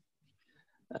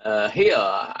 Here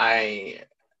I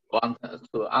want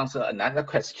to answer another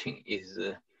question. Is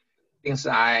since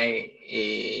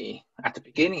at the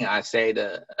beginning I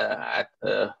said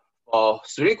for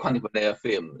 3 quantum layer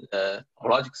film, the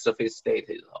topological surface state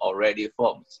is already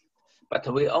formed, but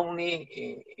we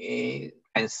only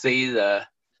can see the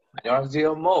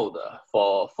Majorana mode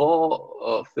for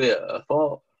 4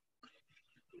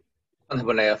 quantum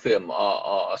layer film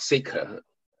or thicker.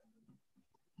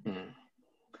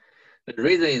 the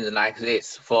reason is like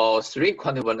this. For 3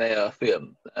 quantum layer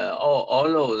film,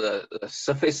 although the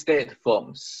surface state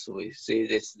forms, we see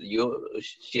this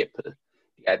U-shaped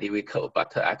DIDV curve,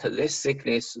 but at this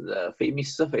thickness, the Fermi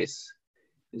surface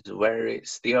is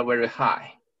still very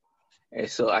high. And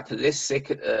so at this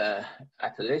situation, the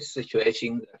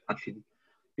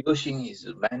contribution is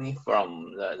mainly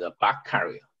from the back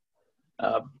carrier.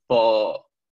 For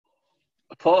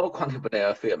quantum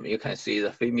layer film, you can see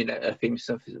the Fermi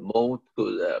surface move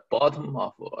to the bottom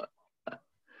of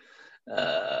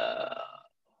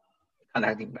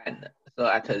conducting band. So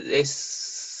at this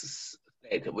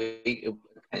state, we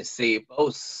can see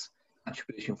both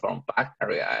contribution from back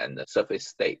carrier and the surface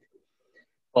state.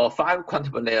 For 5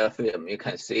 quantum layer film, you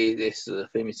can see this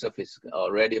Fermi surface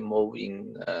already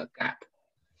moving gap,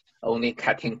 only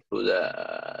cutting to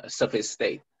the surface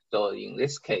state. So in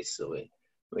this case,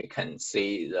 we can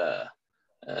see the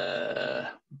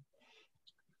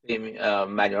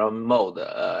Majorana mode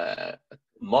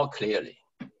more clearly.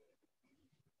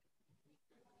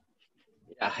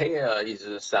 Yeah, here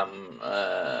is some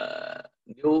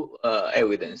new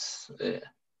evidence.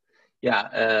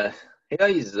 Here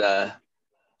is a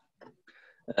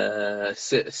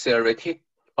theoretic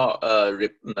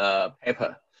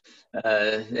paper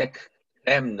that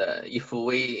claimed if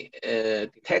we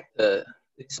detect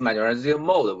this Majorana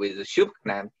mode with the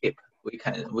superconductor tip,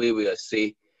 we will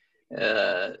see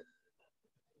 2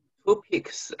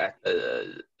 peaks at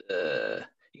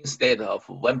instead of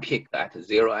 1 peak at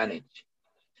 0 energy,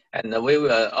 and we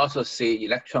will also see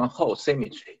electron-hole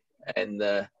symmetry, and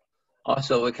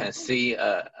also we can see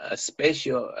a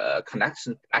spatial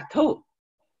connection plateau.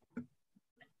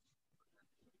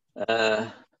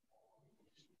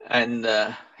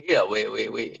 Here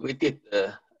we did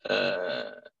the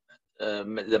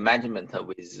measurement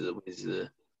with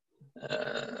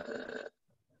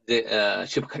the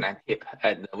superconductor tip,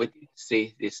 and we did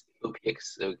see these 2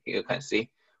 peaks. So you can see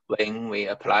when we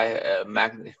apply a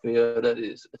magnetic field,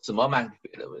 small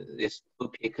magnetic field, this 2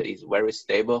 peak is very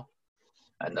stable,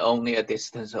 and only a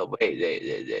distance away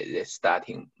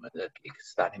the peak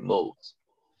starting moves.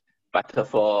 But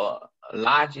for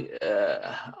large,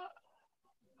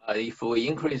 if we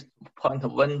increase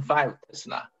 0.15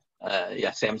 Tesla,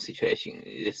 same situation.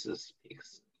 This is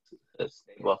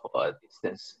stable for a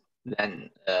distance, then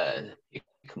it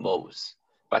moves.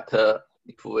 But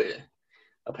if we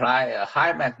apply a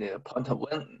high magnitude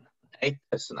 0.18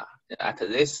 Tesla, at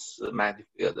this magnetic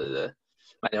field, the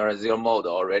Majorana mode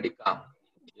already gone.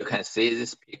 You can see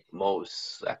this peak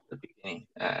moves at the beginning.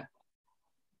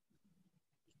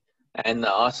 And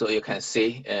also you can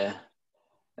see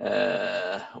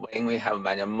when we have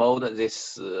Majorana mode,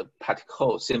 this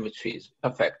particle symmetry is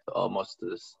perfect, almost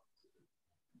the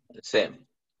same.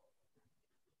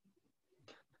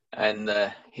 And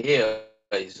here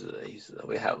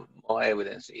we have more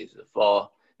evidence is for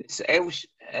this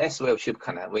S-wave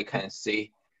superconductor. We can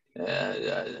see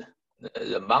the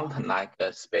mountain-like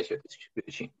spatial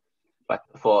distribution. But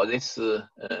for this,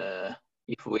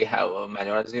 if we have a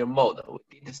Majorana mode,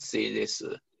 we did see this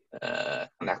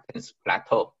conductance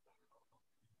plateau.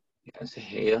 You can see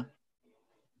here.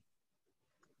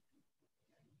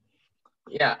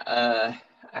 Yeah,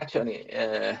 actually,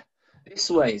 this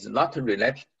one is not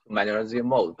related to Majorana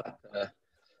mode, but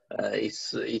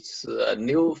it's a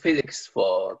new physics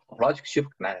for topological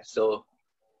superconductor. So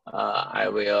I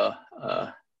will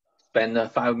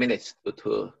spend 5 minutes to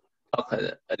talk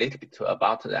a little bit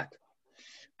about that.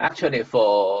 Actually,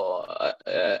 for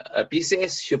a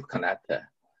BCS superconductor,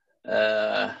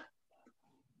 a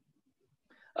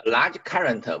large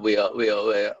current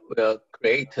will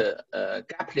create a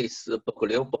gapless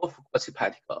Bogoliubov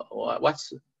quasi-particle. Or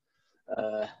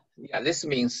this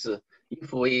means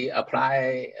if we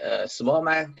apply a small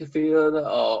magnetic field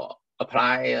or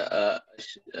apply a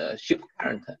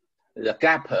supercurrent, the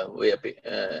gap will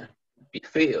be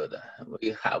filled.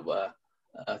 We have a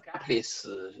gapless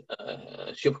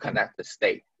superconductor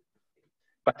state.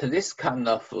 But this kind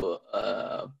of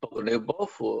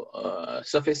Bogoliubov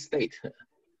surface state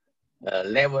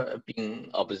never been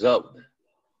observed.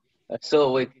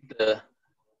 So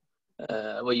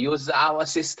we use our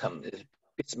system,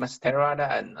 bismuth telluride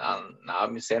and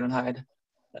niobium selenide.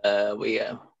 We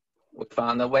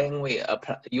found when we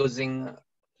apply using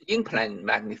in-plane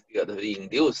magnetic field to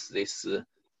induce this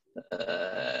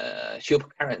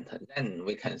supercurrent, then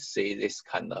we can see this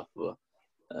kind of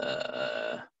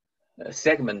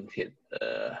segmented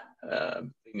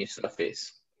Fermi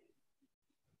surface.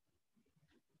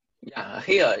 Yeah,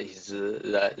 here is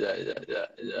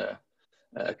the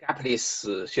gapless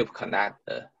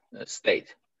superconductor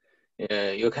state.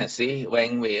 you can see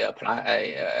when we apply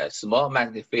a small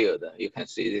magnetic field, you can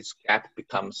see this gap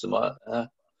becomes small.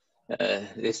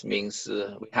 This means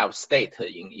we have state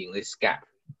in this gap.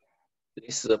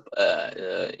 This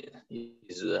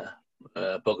is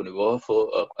Bogoliubov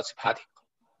quasi-particle.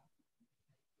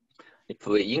 If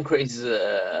we increase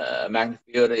the magnetic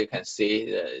field, you can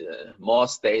see more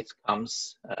states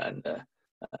comes, and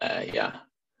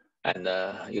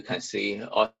you can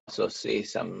also see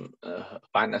some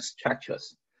finer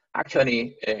structures.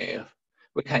 Actually,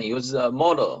 we can use a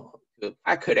model to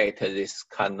calculate this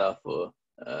kind of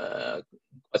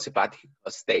quasi-particle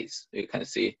states. You can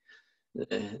see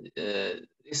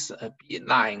this B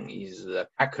line is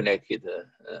calculated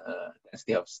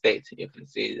density of state. You can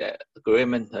see the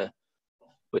agreement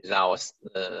with our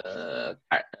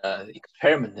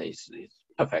experiment is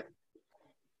perfect.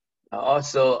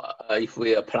 Also, if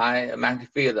we apply a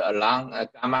magnetic field along a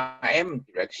gamma M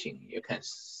direction, you can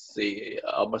see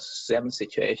almost the same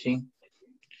situation.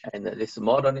 And this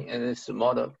modeling and this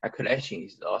model calculation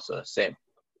is also the same.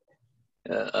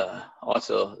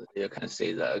 Also, you can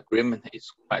see the agreement is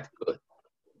quite good.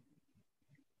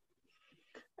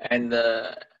 And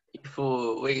if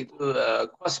we do a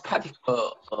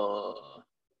quasi-particle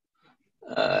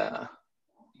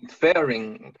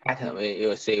interfering pattern,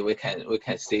 you see we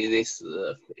can see this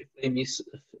Fermi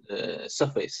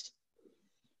surface.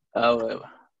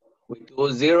 We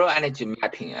do zero energy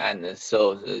mapping, and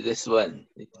so this one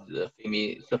is the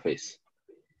Fermi surface.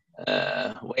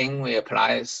 When we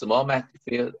apply small magnetic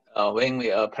field, when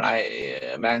we apply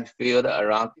a magnetic field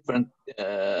around different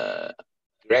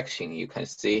direction, you can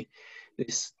see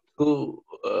these two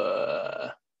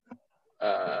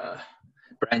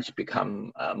branch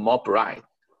become more bright.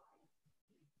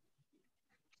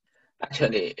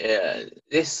 Actually,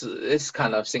 this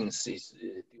kind of things is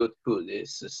due to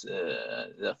this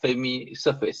the Fermi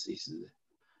surface is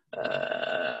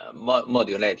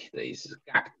modulated, is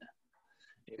gapped.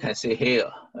 You can see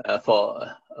here if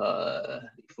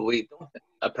we don't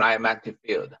apply magnetic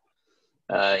field,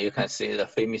 you can see the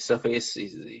Fermi surface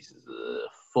is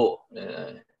full.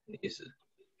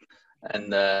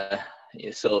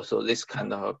 So this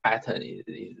kind of pattern is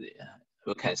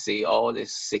you can see all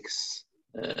these 6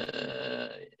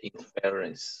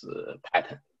 interference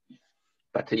pattern.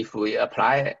 But if we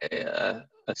apply a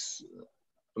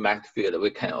magnetic field, we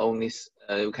can only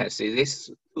you can see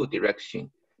this 2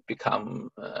 direction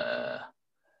become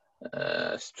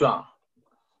strong,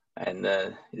 and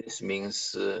this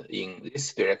means in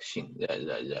this direction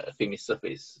the Fermi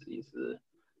surface is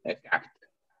gapped.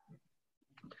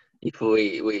 If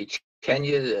we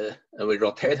change we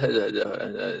rotate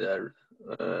the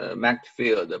magnetic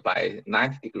field by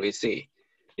 90 degrees C,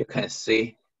 you can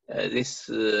see this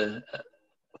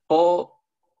 4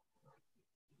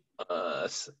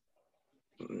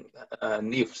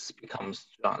 leaves become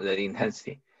strong, the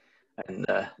intensity. And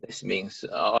this means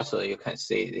also you can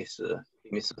see this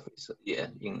Fermi surface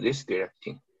in this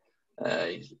direction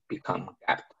is become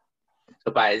gapped.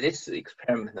 So by this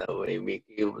experiment, we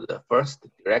give the first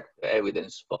direct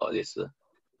evidence for this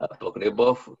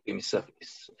Bogoliubov Fermi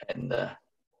surface. And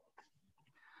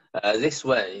this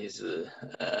one is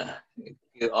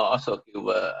also give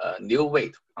a new way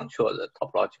to control the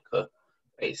topological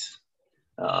phase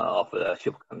of the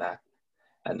superconductor.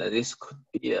 And this could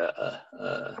be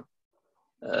a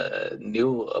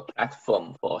new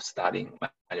platform for studying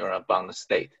Majorana bound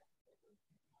state.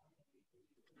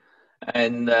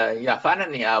 And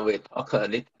finally, I will talk a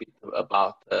little bit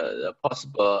about the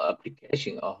possible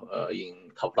application of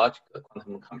in topological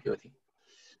quantum computing.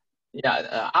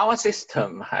 Our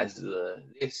system has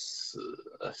this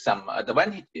some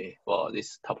advantage for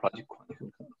this topological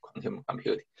quantum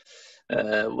computing.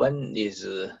 One is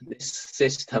this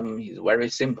system is very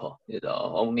simple.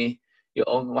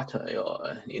 What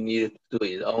you need to do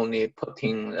is only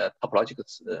putting the topological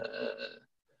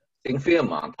thin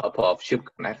film on top of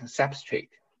superconducting substrate,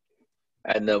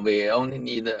 and we only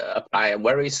need to apply a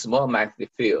very small magnetic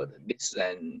field, less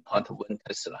than 0.1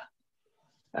 Tesla.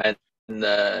 And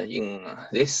in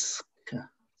this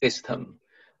system,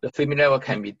 the Fermi level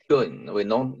can be tuned. We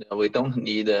don't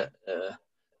need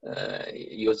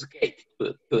use gate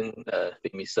to tune the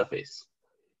Fermi surface.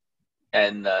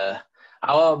 And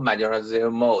our Majorana 0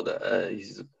 mode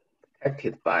is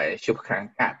protected by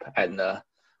superconducting gap, and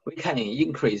we can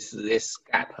increase this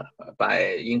gap by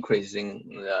increasing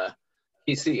the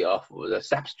PC of the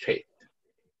substrate.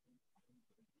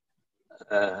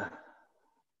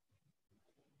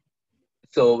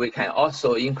 So we can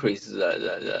also increase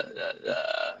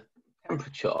the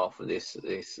temperature of this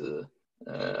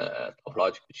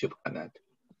topological superconductor.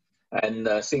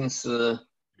 And since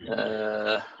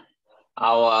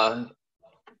our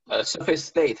surface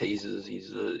state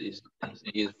is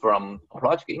from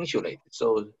topological insulator.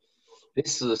 So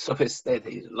this surface state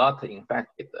is not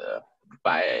infected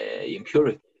by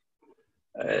impurity.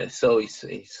 So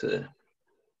it's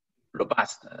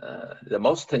robust. The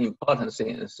most important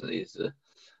thing is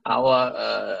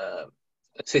our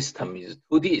system is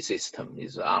 2D system,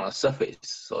 is on a surface.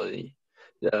 So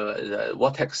the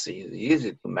vortex is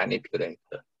easy to manipulate.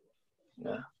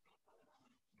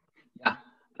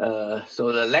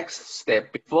 So the next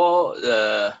step before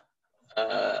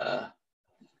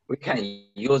we can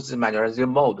use the Majorana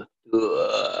mode to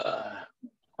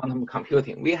quantum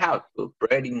computing, we have to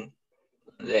braiding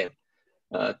them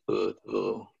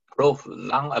to prove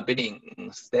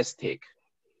non-Abelian statistic.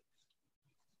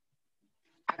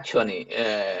 Actually,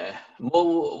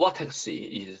 more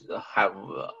vortices have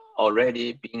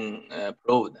already been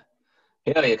proved.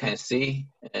 Here you can see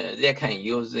they can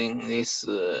using this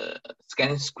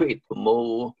scanning script to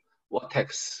move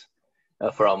vortex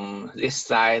from this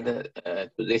side to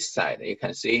this side. You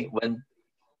can see when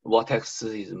vortex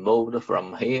is moved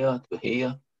from here to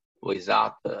here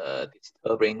without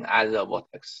disturbing other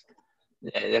vortex.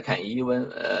 They can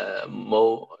even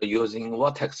move using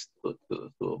vortex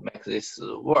to make this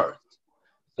work.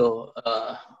 So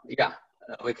yeah,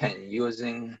 we can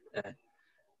using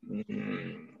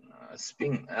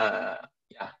spin,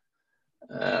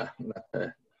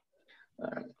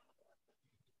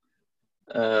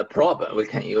 probe. We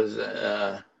can use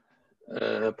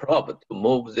probe to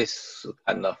move this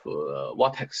kind of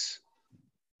vortex.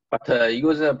 But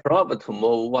use a probe to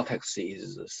move vortex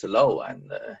is slow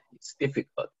and it's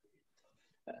difficult.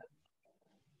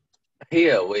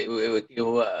 Here we will give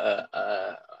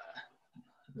a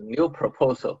new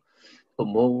proposal to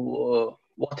move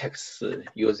vortex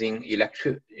using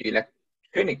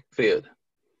electronic field.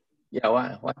 Yeah,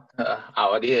 what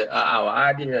our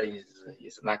idea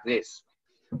is like this.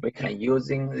 We can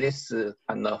using this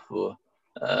kind of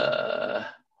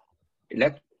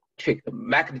electric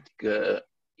magnetic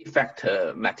effect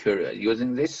material,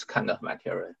 using this kind of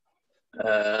material.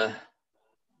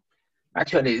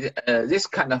 Actually, this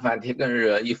kind of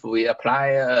material, if we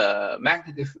apply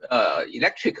magnetic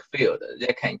electric field,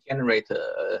 they can generate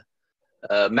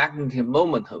magnetic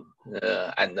momentum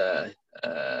and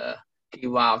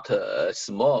give out a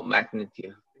small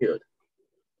magnetic field.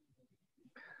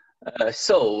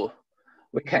 So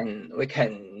we can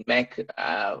make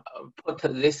put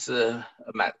this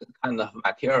kind of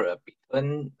material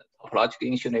between topological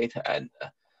insulator and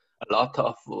a lot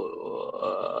of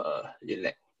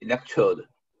electrode,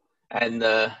 and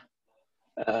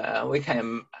we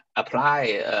can apply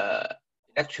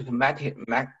electromagnetic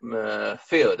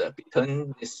field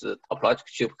between this topological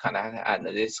superconductor and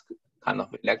this kind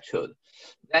of electrode.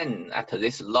 Then at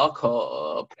this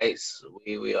local place,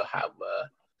 we will have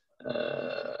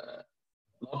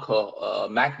local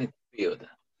magnetic field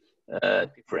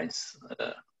difference.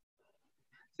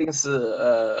 Since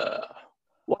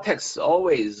vortex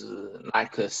always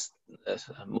like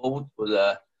move to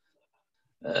the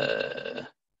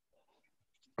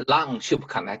long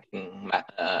superconducting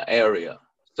area.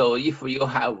 So if you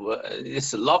have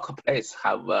this local place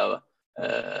have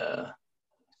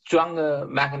stronger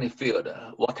magnetic field,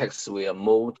 vortex will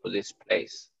move to this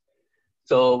place.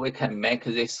 So we can make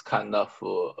this kind of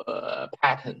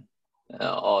pattern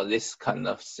or this kind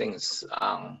of things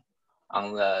on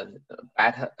the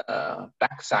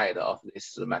back side of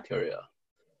this material.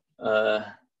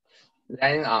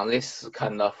 Then on this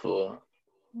kind of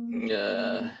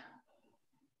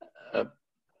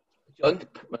joint,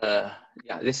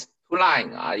 these two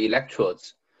lines are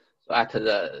electrodes. So at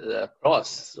the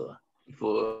cross, if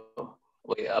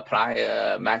we apply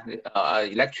a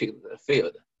electric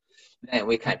field, then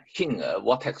we can pin a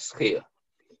vortex here.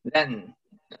 Then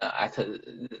at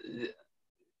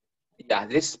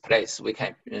this place, we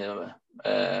can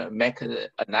make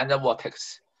another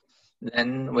vortex.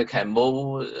 Then we can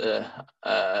move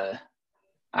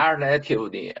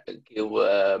alternatively give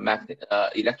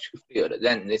electric field.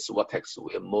 Then this vortex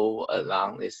will move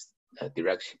along this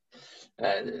direction.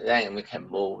 And then we can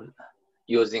move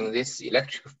using this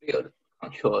electric field to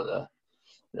control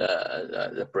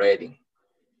the braiding.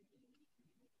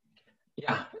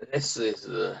 Yeah, this is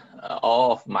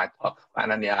all of my talk.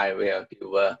 Finally, I will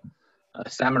give a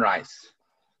summarize.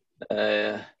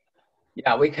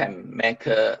 Yeah, we can make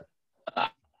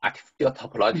artificial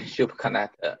topological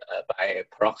superconductor by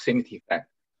proximity effect.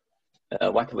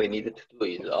 What we need to do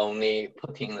is only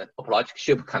putting the topological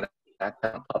superconductor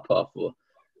on top of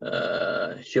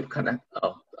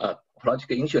superconductor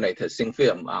topological insulator thin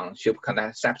film on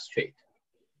superconductor substrate.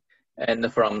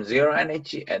 and from zero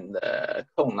energy and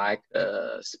cone-like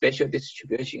spatial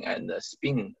distribution and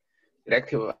spin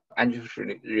selective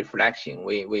reflection,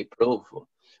 we prove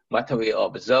what we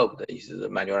observed is the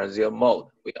Majorana zero mode.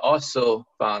 We also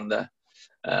found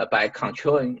by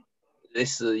controlling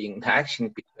this interaction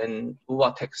between two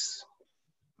vortices,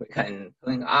 we can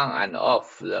turn on and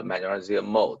off the Majorana zero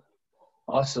mode.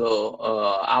 Also,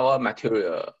 our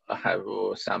material have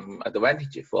some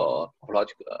advantage for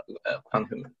topological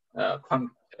quantum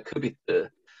qubit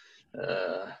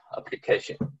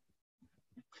application.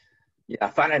 Yeah,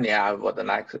 finally, I would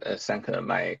like to thank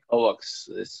my co-workers.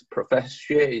 This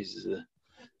Professor Xue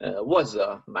was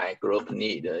my group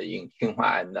lead in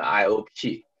Tsinghua and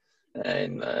IOP.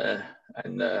 And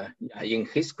in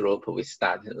his group, we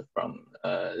started from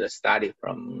the study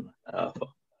from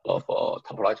for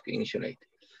topological insulator.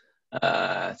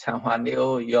 Chanhua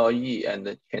Liu, Yao Yi,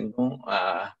 and Qian Dong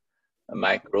are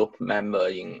my group member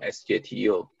in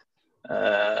SJTU.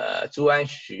 Zhu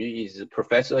Anxu is a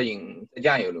professor in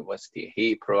Zhejiang University.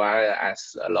 He provided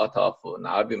us a lot of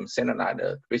non-Abelian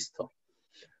selenide crystal.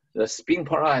 The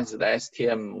spin-polarized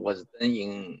STM was done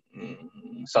in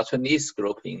Southernese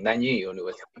group in Nanjing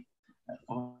University.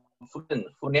 Fu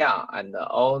Liang and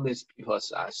all these people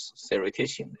are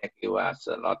theoreticians. They give us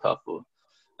a lot of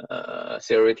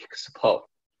theoretical support.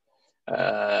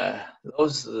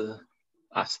 Those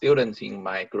are students in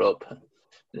my group.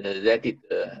 They did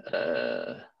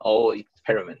all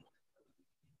experiment.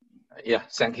 Yeah,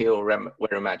 thank you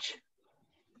very much.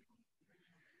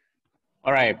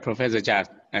 All right, Professor Jia,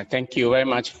 thank you very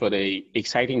much for the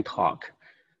exciting talk.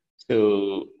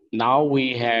 So now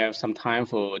we have some time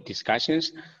for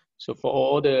discussions. So for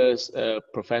all the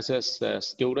professors,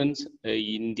 students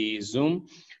in the Zoom,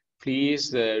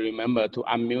 please remember to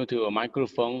unmute your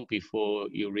microphone before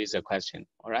you raise a question,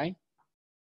 all right?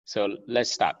 So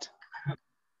let's start.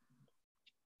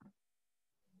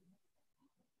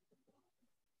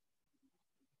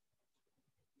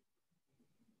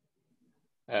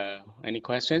 Any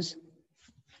questions?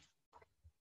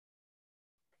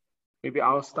 Maybe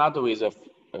I'll start with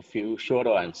a few short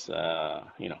ones,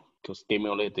 to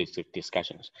stimulate these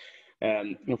discussions.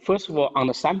 First of all, on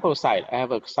the sample side, I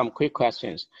have some quick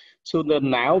questions. So the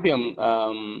niobium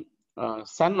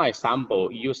sunlight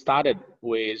sample you started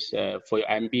with for your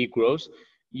MB growth,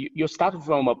 you started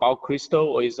from about crystal,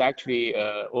 or is actually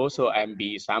also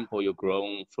MB sample you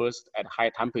grown first at high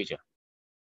temperature?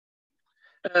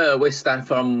 We start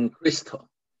from crystal.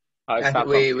 And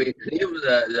we cleave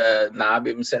the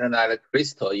niobium selenide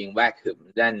crystal in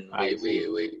vacuum. Then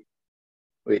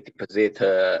we deposit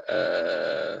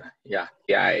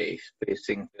TI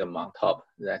spacing film on top.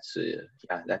 That's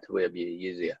that will be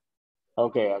easier.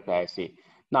 Okay, I see.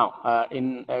 Now,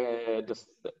 in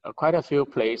quite a few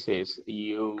places,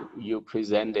 you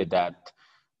presented that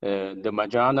the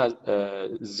Majorana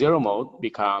zero mode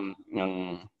become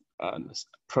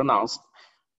pronounced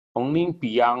only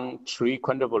beyond 3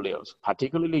 quadruple layers.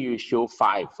 Particularly, you show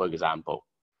 5, for example.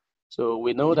 So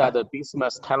we know that the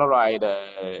bismuth telluride,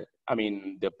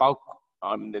 the bulk,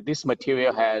 this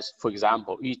material has, for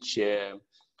example, each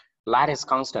lattice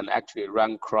constant actually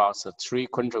run across 3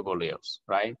 quadruple layers,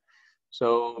 right?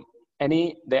 So are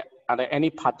there any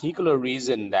particular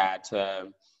reason that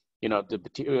the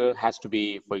material has to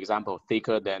be, for example,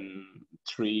 thicker than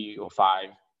 3 or 5?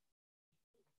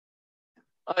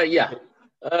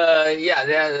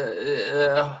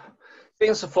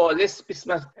 Things for this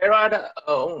bismuth telluride,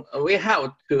 we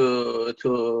have to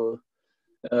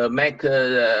make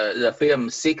the film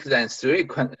thicker than 3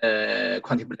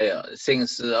 quantiple layer.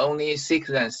 Since only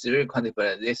thicker than 3 quantiple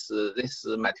layer, this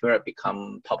material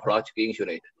become topological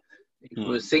insulated.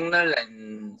 If thinner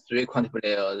than 3 quantiple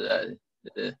layer,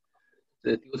 due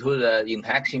to the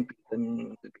interaction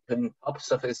between top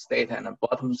surface state and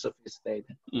bottom surface state,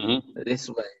 this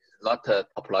way is not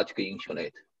topological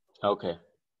insulated. Okay.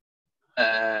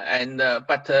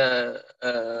 But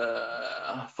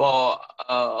for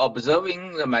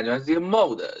observing the Majorana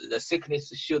mode, the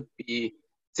thickness should be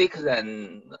thicker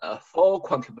than 4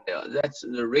 quantiple layer. That's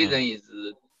the reason is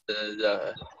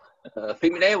the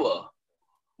film level.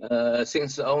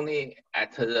 Since only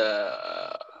at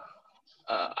the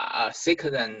thicker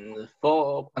than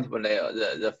 4 quantiple layer,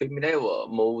 the film level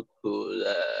move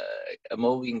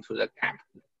into the gap.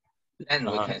 Then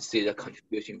we can see the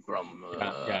contribution from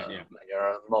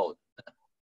Majorana mode.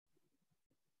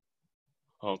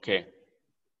 Okay.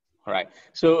 All right.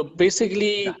 So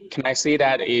basically, can I say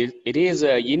that it is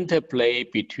an interplay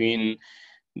between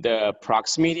the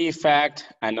proximity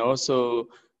effect and also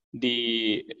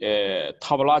the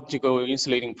topological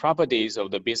insulating properties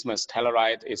of the bismuth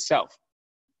telluride itself?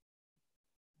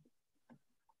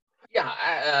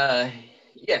 Yeah,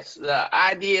 yes, the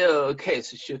ideal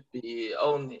case should be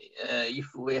only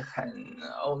if we can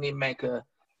only make the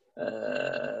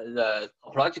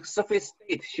topological surface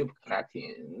state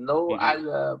superconducting, no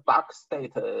other bulk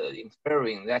state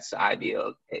interfering. That's the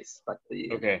ideal case. But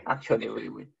actually,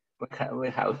 we have we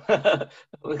have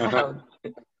we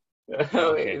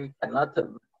cannot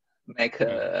make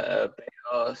a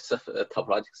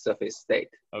topological surface state.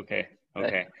 Okay.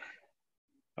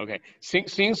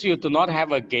 Since you do not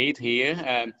have a gate here,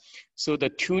 so the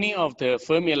tuning of the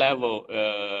Fermi level,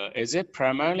 is it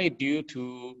primarily due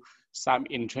to some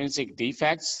intrinsic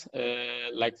defects,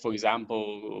 like, for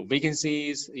example,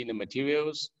 vacancies in the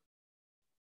materials?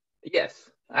 Yes,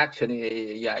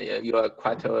 actually, yeah, you are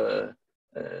quite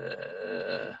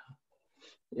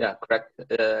correct.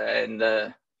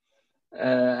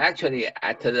 Actually,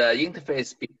 at the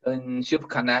interface between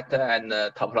superconductor and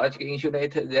topological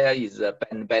insulator, there is a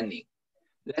bending.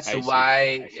 That's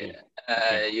why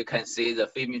you can see the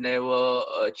Fermi level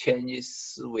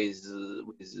changes with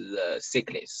the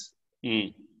thickness.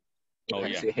 You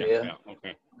can see here.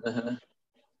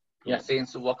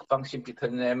 Since work function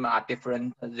between them are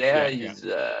different, there is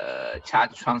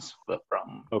charge transfer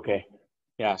from.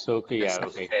 Class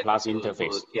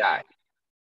interface. Yeah.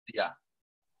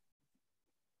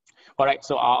 All right,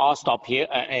 so I'll stop here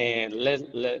and let's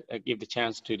give the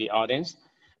chance to the audience.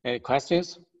 Any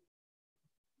questions?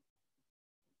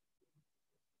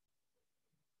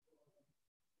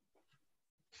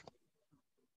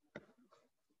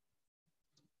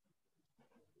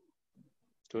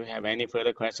 Do we have any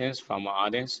further questions from our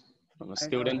audience, from a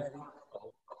student?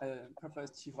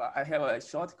 Professor Chifa, I have a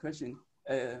short question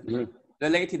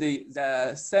related to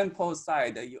the sample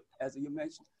side, as you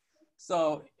mentioned.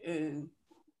 So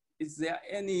is there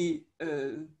any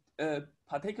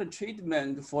particular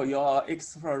treatment for your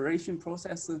exploration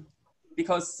process?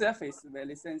 Because surface is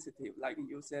very sensitive, like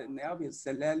you said, Neobius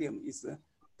selenium is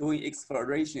doing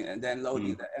exploration and then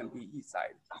loading the MBE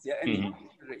side. Is there any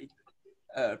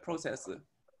process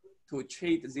to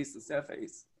treat this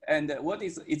surface? And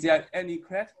is there any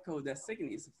critical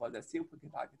thickness for the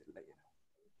superconductor layer?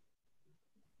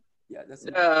 Yeah, that's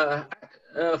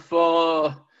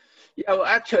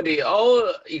actually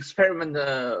all experiments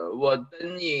were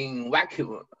done in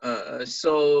vacuum.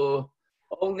 So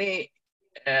only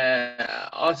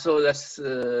also the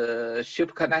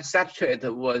superconductor substrate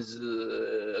was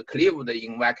cleaved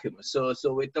in vacuum. So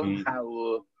we don't have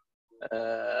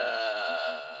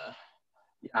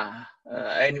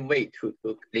any way to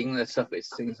clean the surface,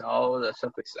 since all the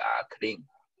surfaces are clean.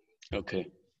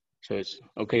 So it's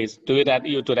you do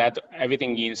that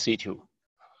everything in situ.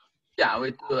 Yeah,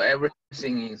 we do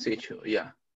everything in situ.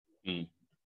 Yeah.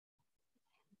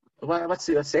 What's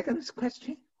your second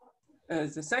question?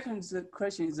 The second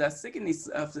question is the thickness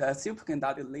of the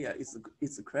superconductor layer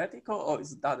is critical, or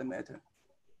is it doesn't matter?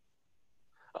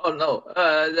 Oh no,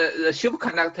 the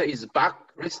superconductor is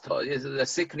bulk crystal. The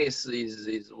thickness is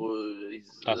minimum.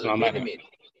 It's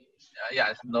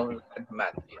no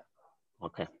matter. Yeah.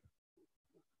 Okay.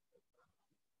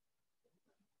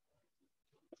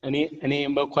 Any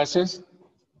more questions?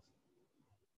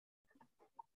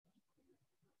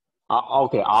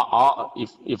 Okay.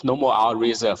 If no more, I'll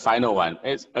raise a final one.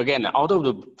 It's, again, out of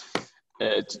the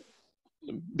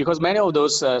because many of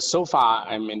those so far,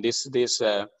 I mean, this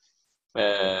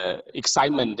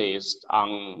excitement is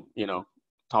on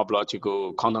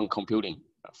topological quantum computing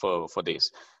for this.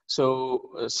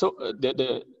 So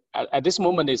at this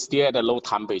moment it's still at a low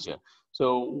temperature.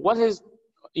 So what is,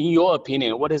 in your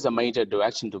opinion, what is the major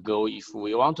direction to go if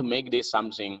we want to make this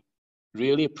something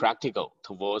really practical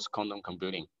towards quantum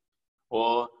computing?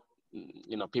 Or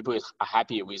people are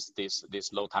happy with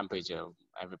this low temperature.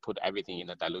 I will put everything in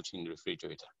a dilution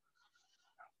refrigerator.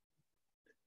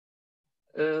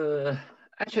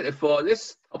 Actually, for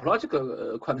this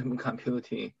topological quantum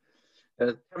computing,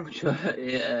 the temperature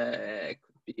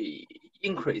could be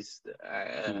increased.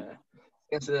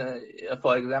 Since,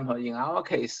 for example, in our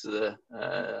case,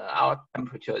 our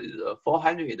temperature is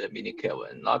 400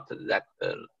 millikelvin, not that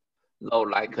low,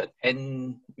 like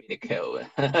 10 millikelvin.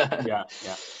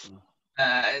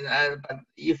 But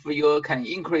if you can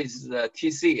increase the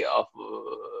TC of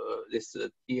this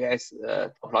TS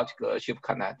topological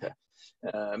superconductor,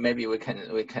 maybe we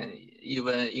can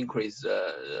even increase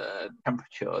the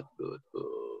temperature to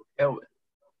Kelvin.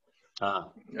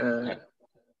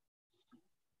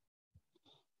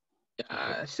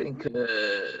 I think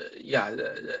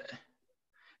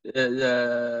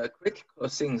the critical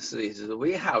things is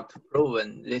we have to prove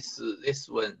this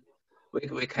one.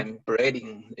 We can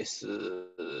braiding this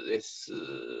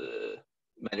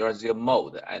Majorana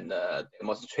mode and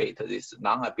demonstrate this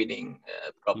non-Abelian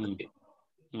property.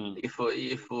 If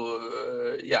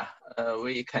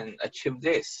we can achieve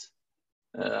this,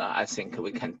 I think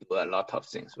we can do a lot of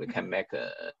things. We can make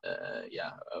a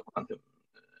quantum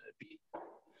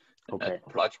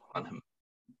topological quantum,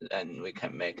 and we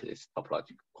can make this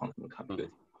topological quantum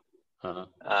computing.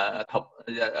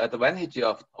 The advantage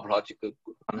of topological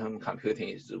quantum computing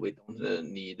is we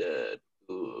don't need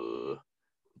to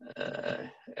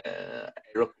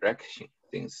error correction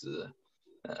things.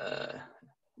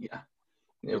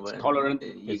 It's tolerant.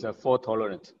 It's a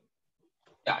fault-tolerant.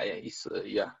 It's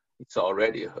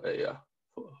already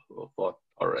for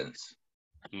tolerance.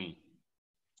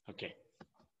 Okay.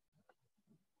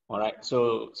 All right.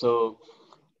 So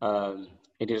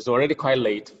it is already quite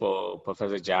late for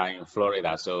Professor Jia in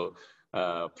Florida. So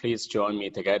please join me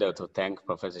together to thank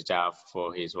Professor Jia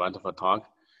for his wonderful talk.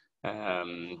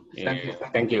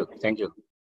 Thank you.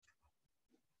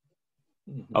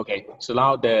 Okay, so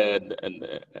now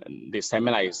the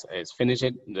seminar is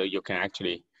finished. You can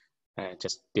actually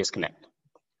just disconnect.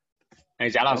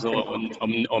 贾老师，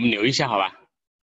我们留一下好吧？